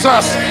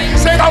 Jesus.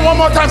 Say that one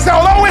more time. Say, I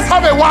will always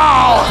have a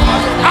wow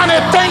and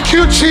a thank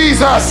you,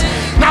 Jesus.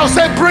 Now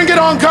say, bring it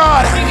on,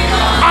 God.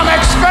 I'm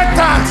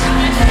expectant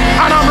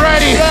and I'm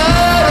ready.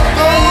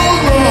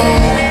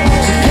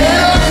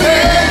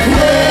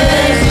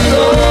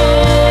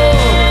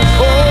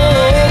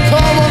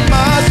 Come on,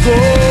 my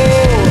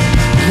soul.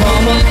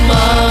 Come on,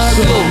 my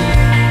soul.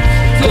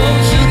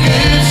 Don't you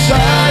get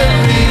shy of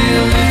me.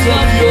 Lift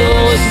up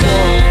your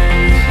soul.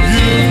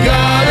 You've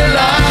got a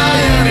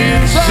lion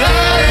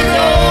inside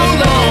those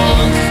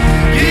lungs.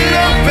 Get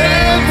up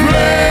and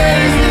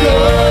praise the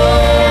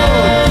Lord.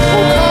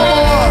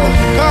 Oh,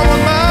 come on,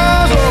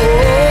 my soul.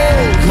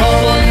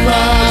 Come on,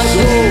 my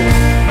soul.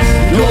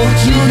 Don't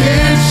you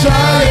get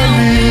shy of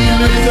me.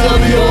 Lift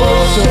up your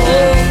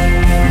soul.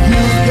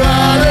 You've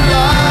got a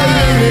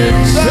lion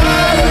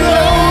inside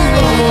those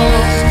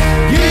lungs.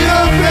 Get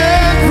up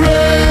and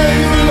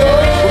praise the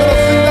Lord. We're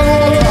gonna sing that one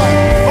more time.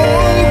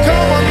 Oh,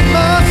 come on,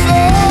 my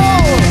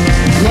soul.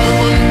 Come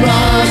on,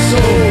 my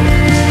soul.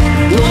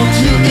 Don't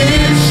you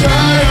get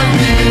shy of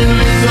me.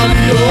 Lift up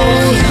your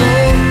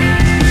soul.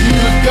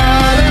 You've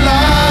got a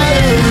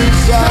lion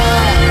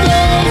inside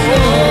those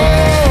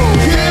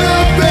lungs. Get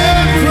up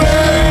and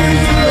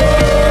praise the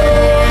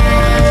Lord.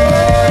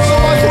 So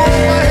I throw up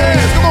my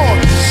hands. Come on.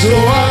 So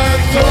I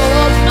throw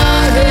up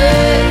my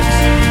hands.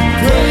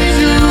 Praise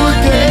you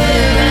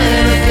again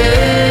and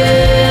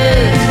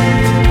again.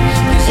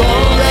 'Cause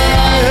all that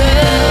I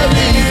have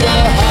is a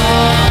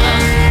hallelujah.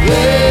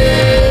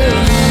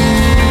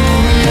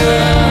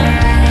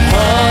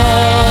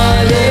 Hallelujah.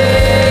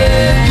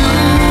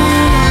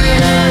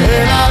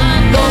 And I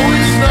know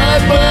it's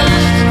not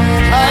much.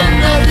 I've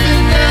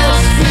nothing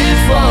else fit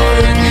for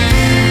a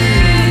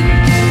king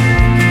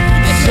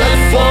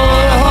except for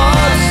a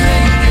heart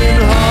singing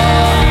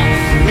hallelujah.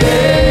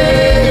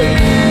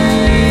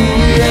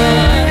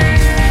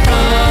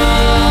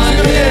 Sing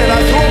it again. I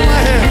throw up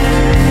my hands.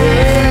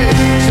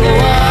 So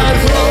I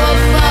throw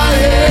up my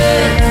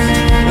hands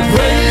and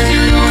praise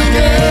you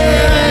again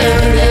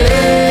and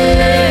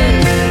again.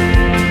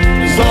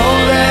 'Cause all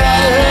that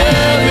I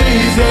have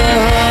is a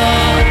hallelujah.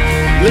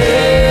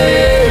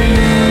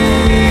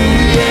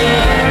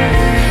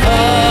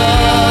 Hallelujah.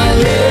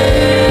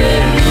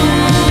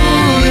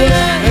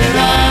 And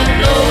I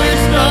know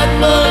it's not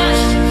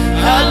much.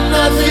 I've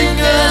nothing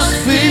else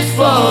fit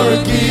for a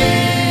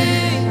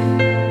king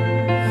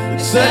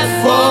except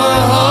for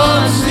a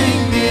heart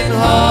singing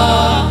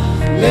hallelujah.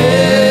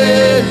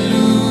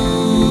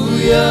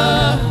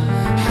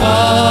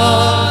 Hallelujah.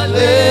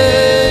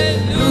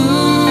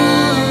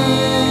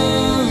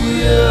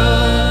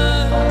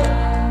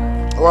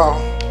 Wow.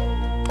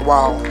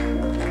 Wow.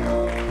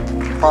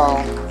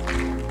 Wow.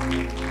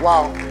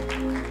 Wow.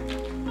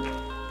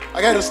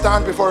 I get to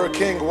stand before a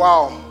king.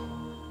 Wow.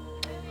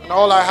 And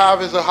all I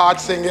have is a heart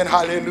singing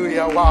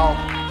hallelujah. Wow.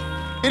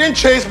 He didn't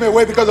chase me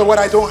away because of what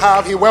I don't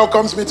have. He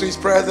welcomes me to his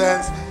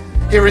presence.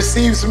 He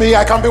receives me.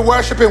 I can be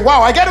worshiping.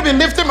 Wow. I get to be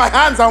lifting my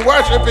hands and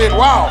worshiping.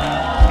 Wow.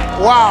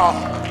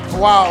 Wow.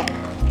 Wow.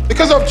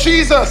 Because of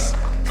Jesus.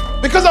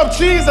 Because of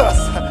Jesus.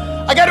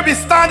 I get to be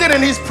standing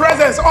in his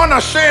presence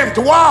unashamed.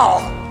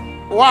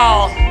 Wow.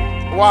 Wow.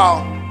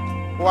 Wow.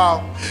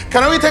 Wow.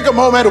 Can we take a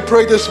moment to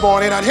pray this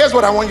morning? And here's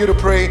what I want you to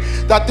pray.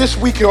 That this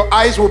week your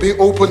eyes will be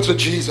open to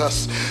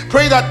Jesus.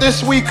 Pray that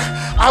this week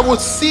I will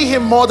see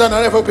him more than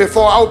ever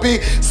before. I will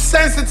be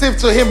sensitive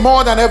to him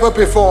more than ever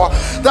before.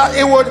 That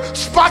it would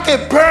spark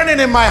a burning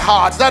in my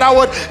heart. That I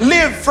would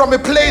live from a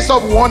place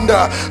of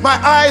wonder. My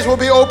eyes will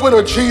be open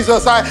to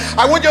Jesus.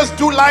 I won't just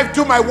do life,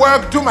 do my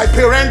work, do my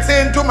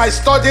parenting, do my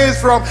studies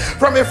from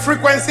a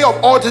frequency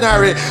of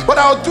ordinary. But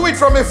I'll do it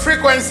from a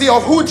frequency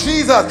of who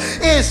Jesus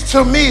is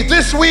to me.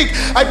 This week,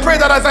 I pray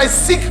that as I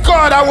seek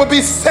God, I will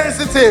be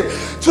sensitive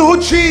to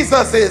who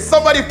Jesus is.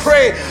 Somebody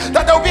pray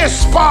that there will be a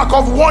spark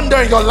of wonder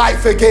in your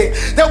life again.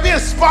 There will be a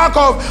spark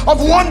of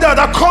wonder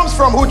that comes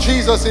from who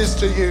Jesus is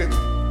to you.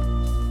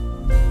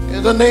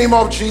 In the name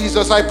of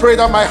Jesus, I pray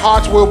that my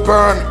heart will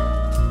burn.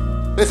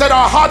 They said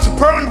our hearts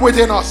burned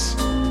within us.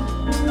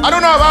 I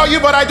don't know about you,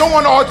 but I don't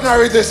want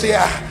ordinary this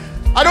year.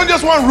 I don't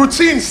just want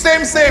routine,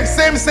 same.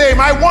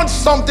 I want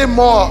something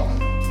more.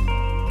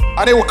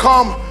 And it will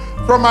come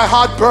from my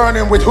heart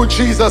burning with who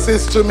Jesus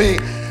is to me.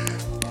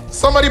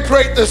 Somebody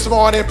prayed this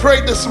morning.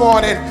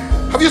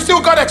 Have you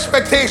still got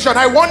expectation?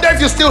 I wonder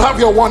if you still have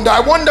your wonder. I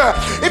wonder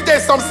if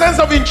there's some sense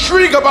of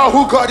intrigue about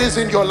who God is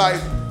in your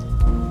life.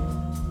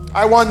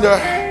 I wonder.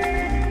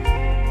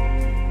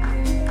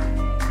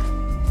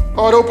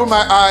 God, open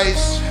my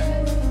eyes.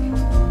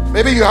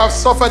 Maybe you have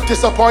suffered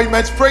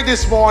disappointments. Pray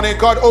this morning,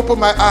 God, open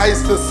my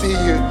eyes to see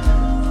you.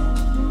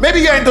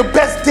 Maybe you're in the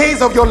best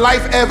days of your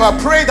life ever.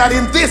 Pray that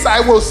in this I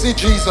will see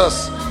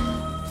Jesus.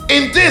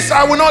 In this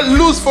I will not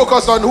lose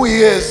focus on who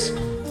he is.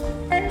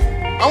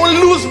 I won't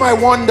lose my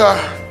wonder.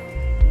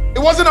 It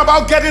wasn't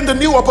about getting the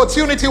new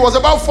opportunity. It was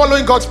about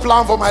following God's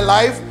plan for my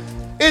life.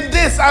 In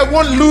this I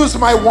won't lose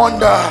my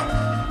wonder.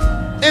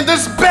 In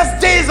this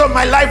best days of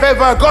my life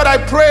ever, God, I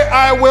pray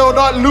I will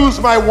not lose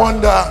my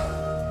wonder.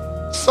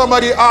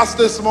 Somebody asked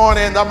this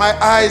morning that my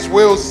eyes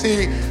will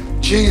see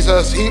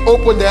Jesus. He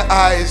opened their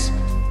eyes.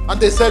 And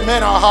they said,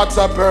 man, our hearts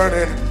are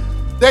burning.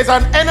 There's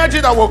an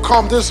energy that will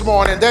come this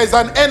morning. There's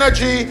an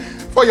energy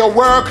for your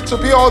work to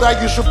be all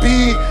that you should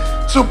be,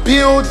 to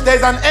build.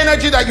 There's an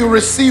energy that you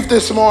receive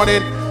this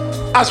morning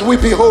as we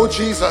behold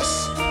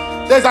Jesus.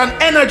 There's an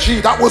energy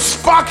that will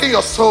spark in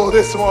your soul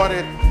this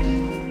morning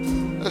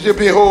as you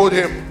behold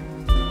him.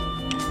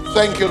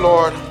 Thank you,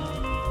 Lord.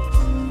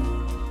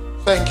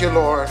 Thank you,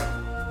 Lord.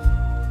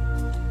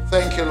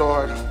 Thank you,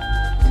 Lord.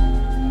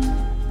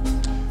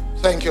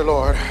 Thank you,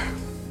 Lord.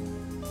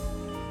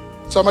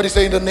 Somebody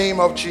say, in the name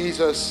of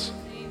Jesus,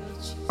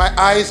 my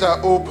eyes are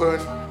open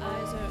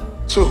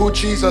to who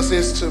Jesus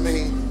is to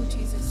me.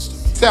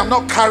 Say, I'm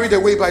not carried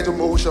away by the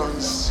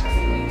motions.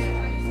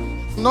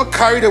 I'm not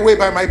carried away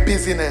by my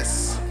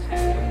busyness.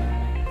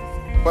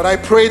 But I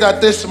pray that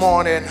this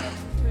morning,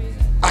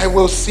 I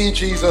will see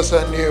Jesus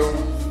anew.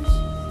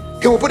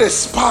 He will put a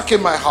spark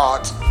in my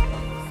heart.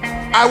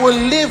 I will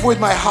live with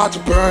my heart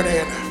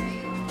burning.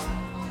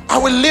 I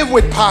will live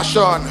with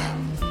passion.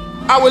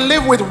 I will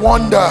live with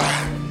wonder.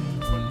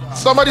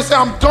 Somebody say,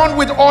 I'm done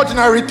with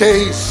ordinary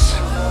days.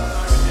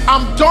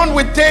 I'm done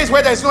with days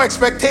where there's no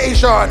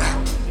expectation.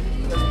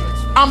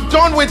 I'm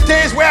done with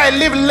days where I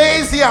live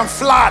lazy and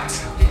flat.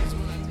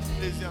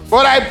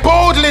 But I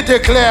boldly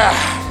declare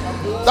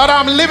that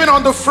I'm living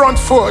on the front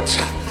foot.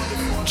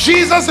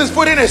 Jesus is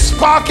putting a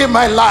spark in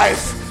my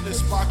life.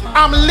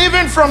 I'm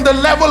living from the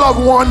level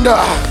of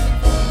wonder.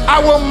 I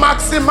will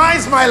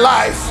maximize my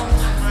life.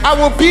 I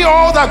will be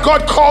all that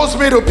God calls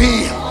me to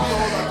be.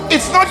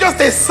 It's not just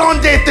a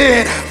Sunday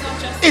thing.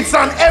 It's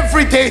an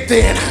everyday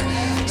thing.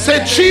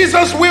 Say,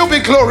 Jesus will be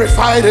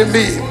glorified in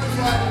me.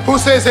 Who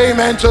says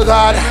amen to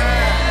that?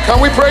 Can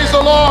we praise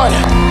the Lord?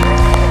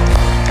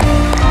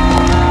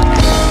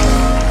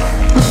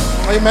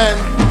 Amen.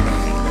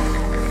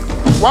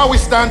 While we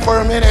stand for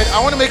a minute, I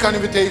want to make an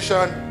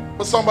invitation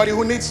for somebody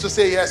who needs to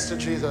say yes to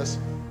Jesus.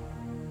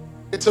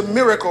 It's a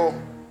miracle.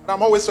 And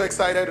I'm always so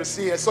excited to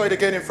see it. I saw it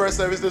again in first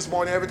service this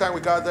morning. Every time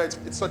we gather,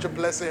 it's such a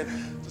blessing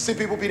to see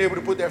people being able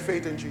to put their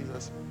faith in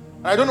Jesus.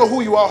 I don't know who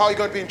you are, how you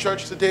got to be in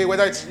church today,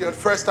 whether it's your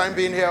first time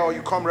being here or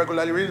you come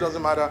regularly, it really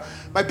doesn't matter.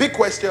 My big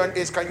question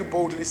is, can you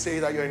boldly say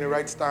that you're in the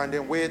right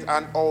standing with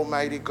an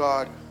almighty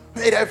God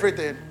who made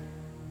everything,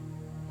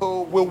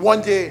 who will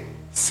one day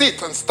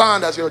sit and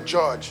stand as your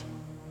judge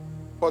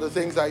for the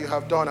things that you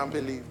have done and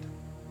believed?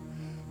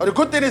 But the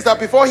good thing is that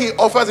before he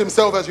offers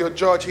himself as your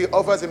judge, he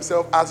offers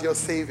himself as your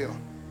savior.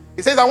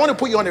 He says, I want to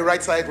put you on the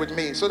right side with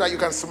me so that you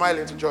can smile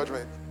into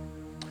judgment.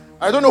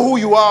 I don't know who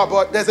you are,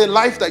 but there's a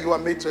life that you are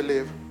made to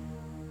live.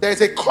 There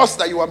is a course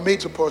that you are made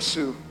to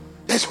pursue.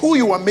 That's who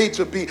you are made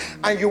to be,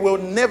 and you will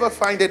never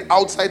find it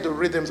outside the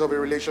rhythms of a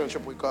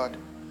relationship with God.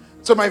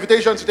 So my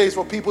invitation today is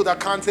for people that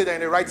can't say they're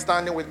in a right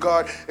standing with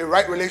God, a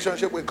right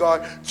relationship with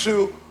God,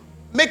 to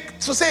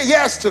say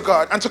yes to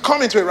God and to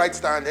come into a right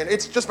standing.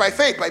 It's just by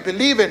faith, by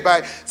believing,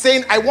 by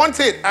saying, I want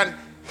it, and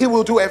He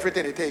will do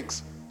everything it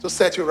takes to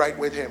set you right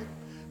with Him.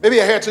 Maybe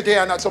you're here today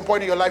and at some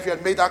point in your life you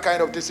had made that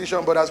kind of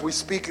decision, but as we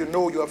speak, you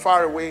know you are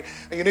far away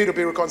and you need to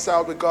be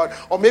reconciled with God.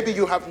 Or maybe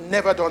you have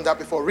never done that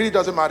before. It really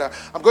doesn't matter.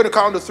 I'm going to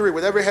count to 3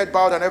 with every head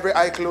bowed and every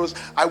eye closed.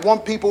 I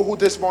want people who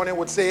this morning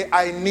would say,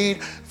 I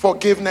need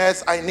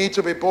forgiveness. I need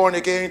to be born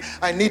again.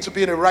 I need to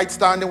be in a right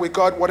standing with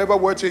God. Whatever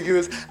word you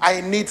use,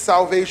 I need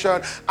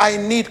salvation. I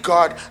need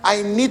God.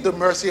 I need the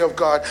mercy of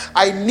God.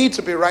 I need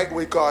to be right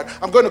with God.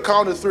 I'm going to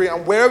count to 3,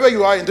 and wherever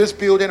you are in this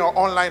building or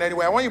online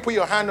anyway, I want you to put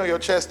your hand on your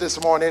chest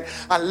this morning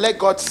and let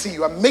God see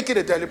you and make it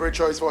a deliberate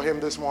choice for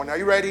Him this morning. Are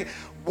you ready?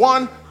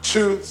 1,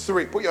 2,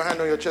 3. Put your hand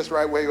on your chest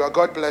right where you are.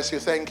 God bless you.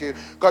 Thank you.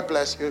 God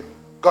bless you.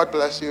 God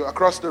bless you.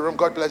 Across the room,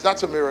 God bless.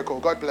 That's a miracle.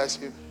 God bless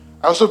you.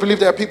 I also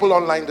believe there are people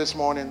online this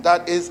morning.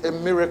 That is a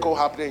miracle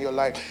happening in your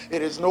life.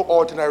 It is no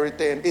ordinary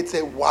thing. It's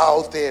a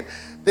wow thing.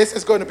 This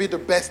is going to be the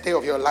best day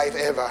of your life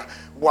ever.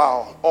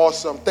 Wow.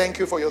 Awesome. Thank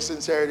you for your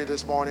sincerity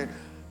this morning.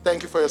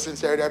 Thank you for your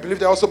sincerity. I believe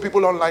there are also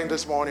people online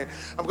this morning.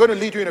 I'm going to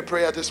lead you in a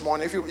prayer this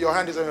morning. If your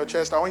hand is on your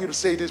chest, I want you to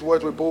say these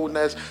words with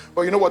boldness.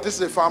 But you know what? This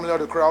is a family of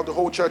the crowd. The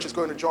whole church is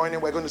going to join in.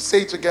 We're going to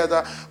say it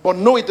together. But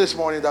know it this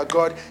morning that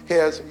God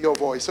hears your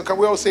voice. So can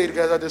we all say it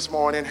together this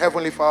morning?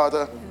 Heavenly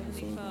Father,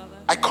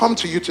 I come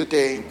to you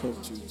today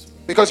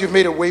because you've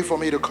made a way for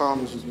me to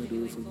come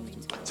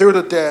through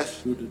the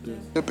death,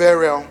 the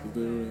burial,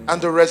 and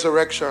the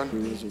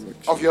resurrection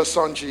of your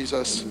Son,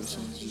 Jesus.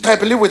 I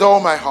believe with all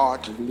my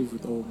heart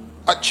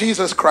that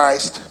Jesus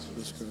Christ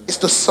is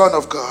the Son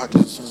of God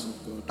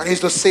and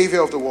He's the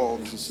Savior of the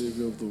world.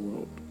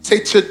 Say,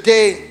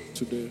 today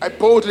I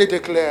boldly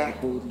declare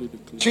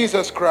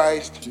Jesus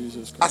Christ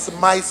as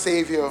my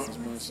Savior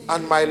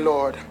and my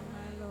Lord.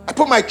 I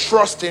put my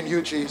trust in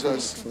you,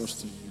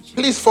 Jesus.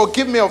 Please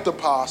forgive me of the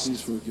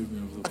past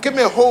and give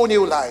me a whole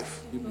new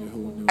life.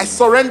 I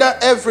surrender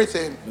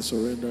everything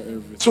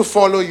to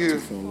follow you.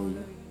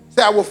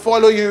 Say, I will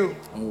follow you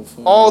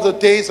all the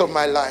days of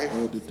my life.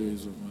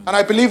 And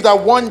I believe that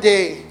one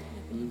day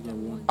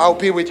I'll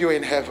be with you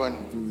in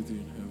heaven.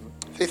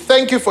 Say,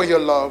 thank you for your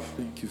love.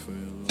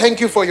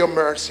 Thank you for your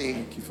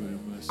mercy.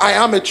 I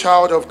am a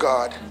child of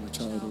God.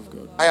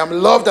 I am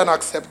loved and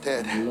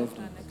accepted.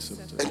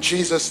 In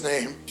Jesus'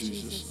 name,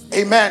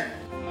 amen.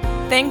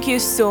 Thank you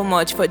so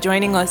much for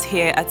joining us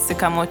here at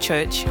Sycamore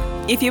Church.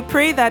 If you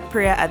pray that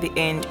prayer at the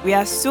end, we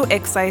are so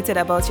excited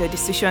about your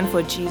decision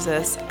for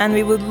Jesus, and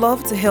we would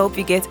love to help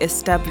you get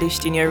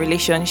established in your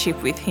relationship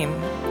with Him.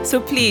 So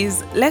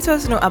please, let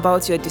us know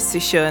about your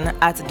decision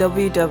at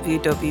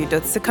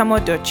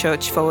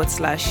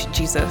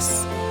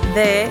www.sycamore.church/Jesus.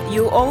 There,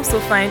 you'll also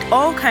find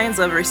all kinds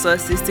of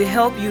resources to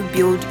help you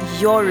build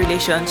your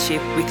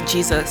relationship with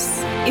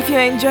Jesus. If you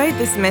enjoyed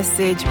this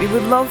message, we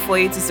would love for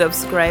you to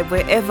subscribe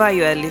wherever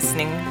you are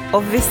listening,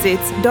 or visit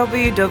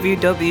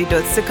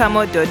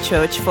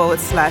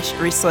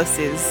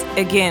www.sycamore.church/resources.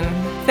 Again,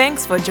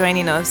 thanks for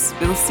joining us.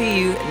 We'll see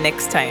you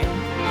next time.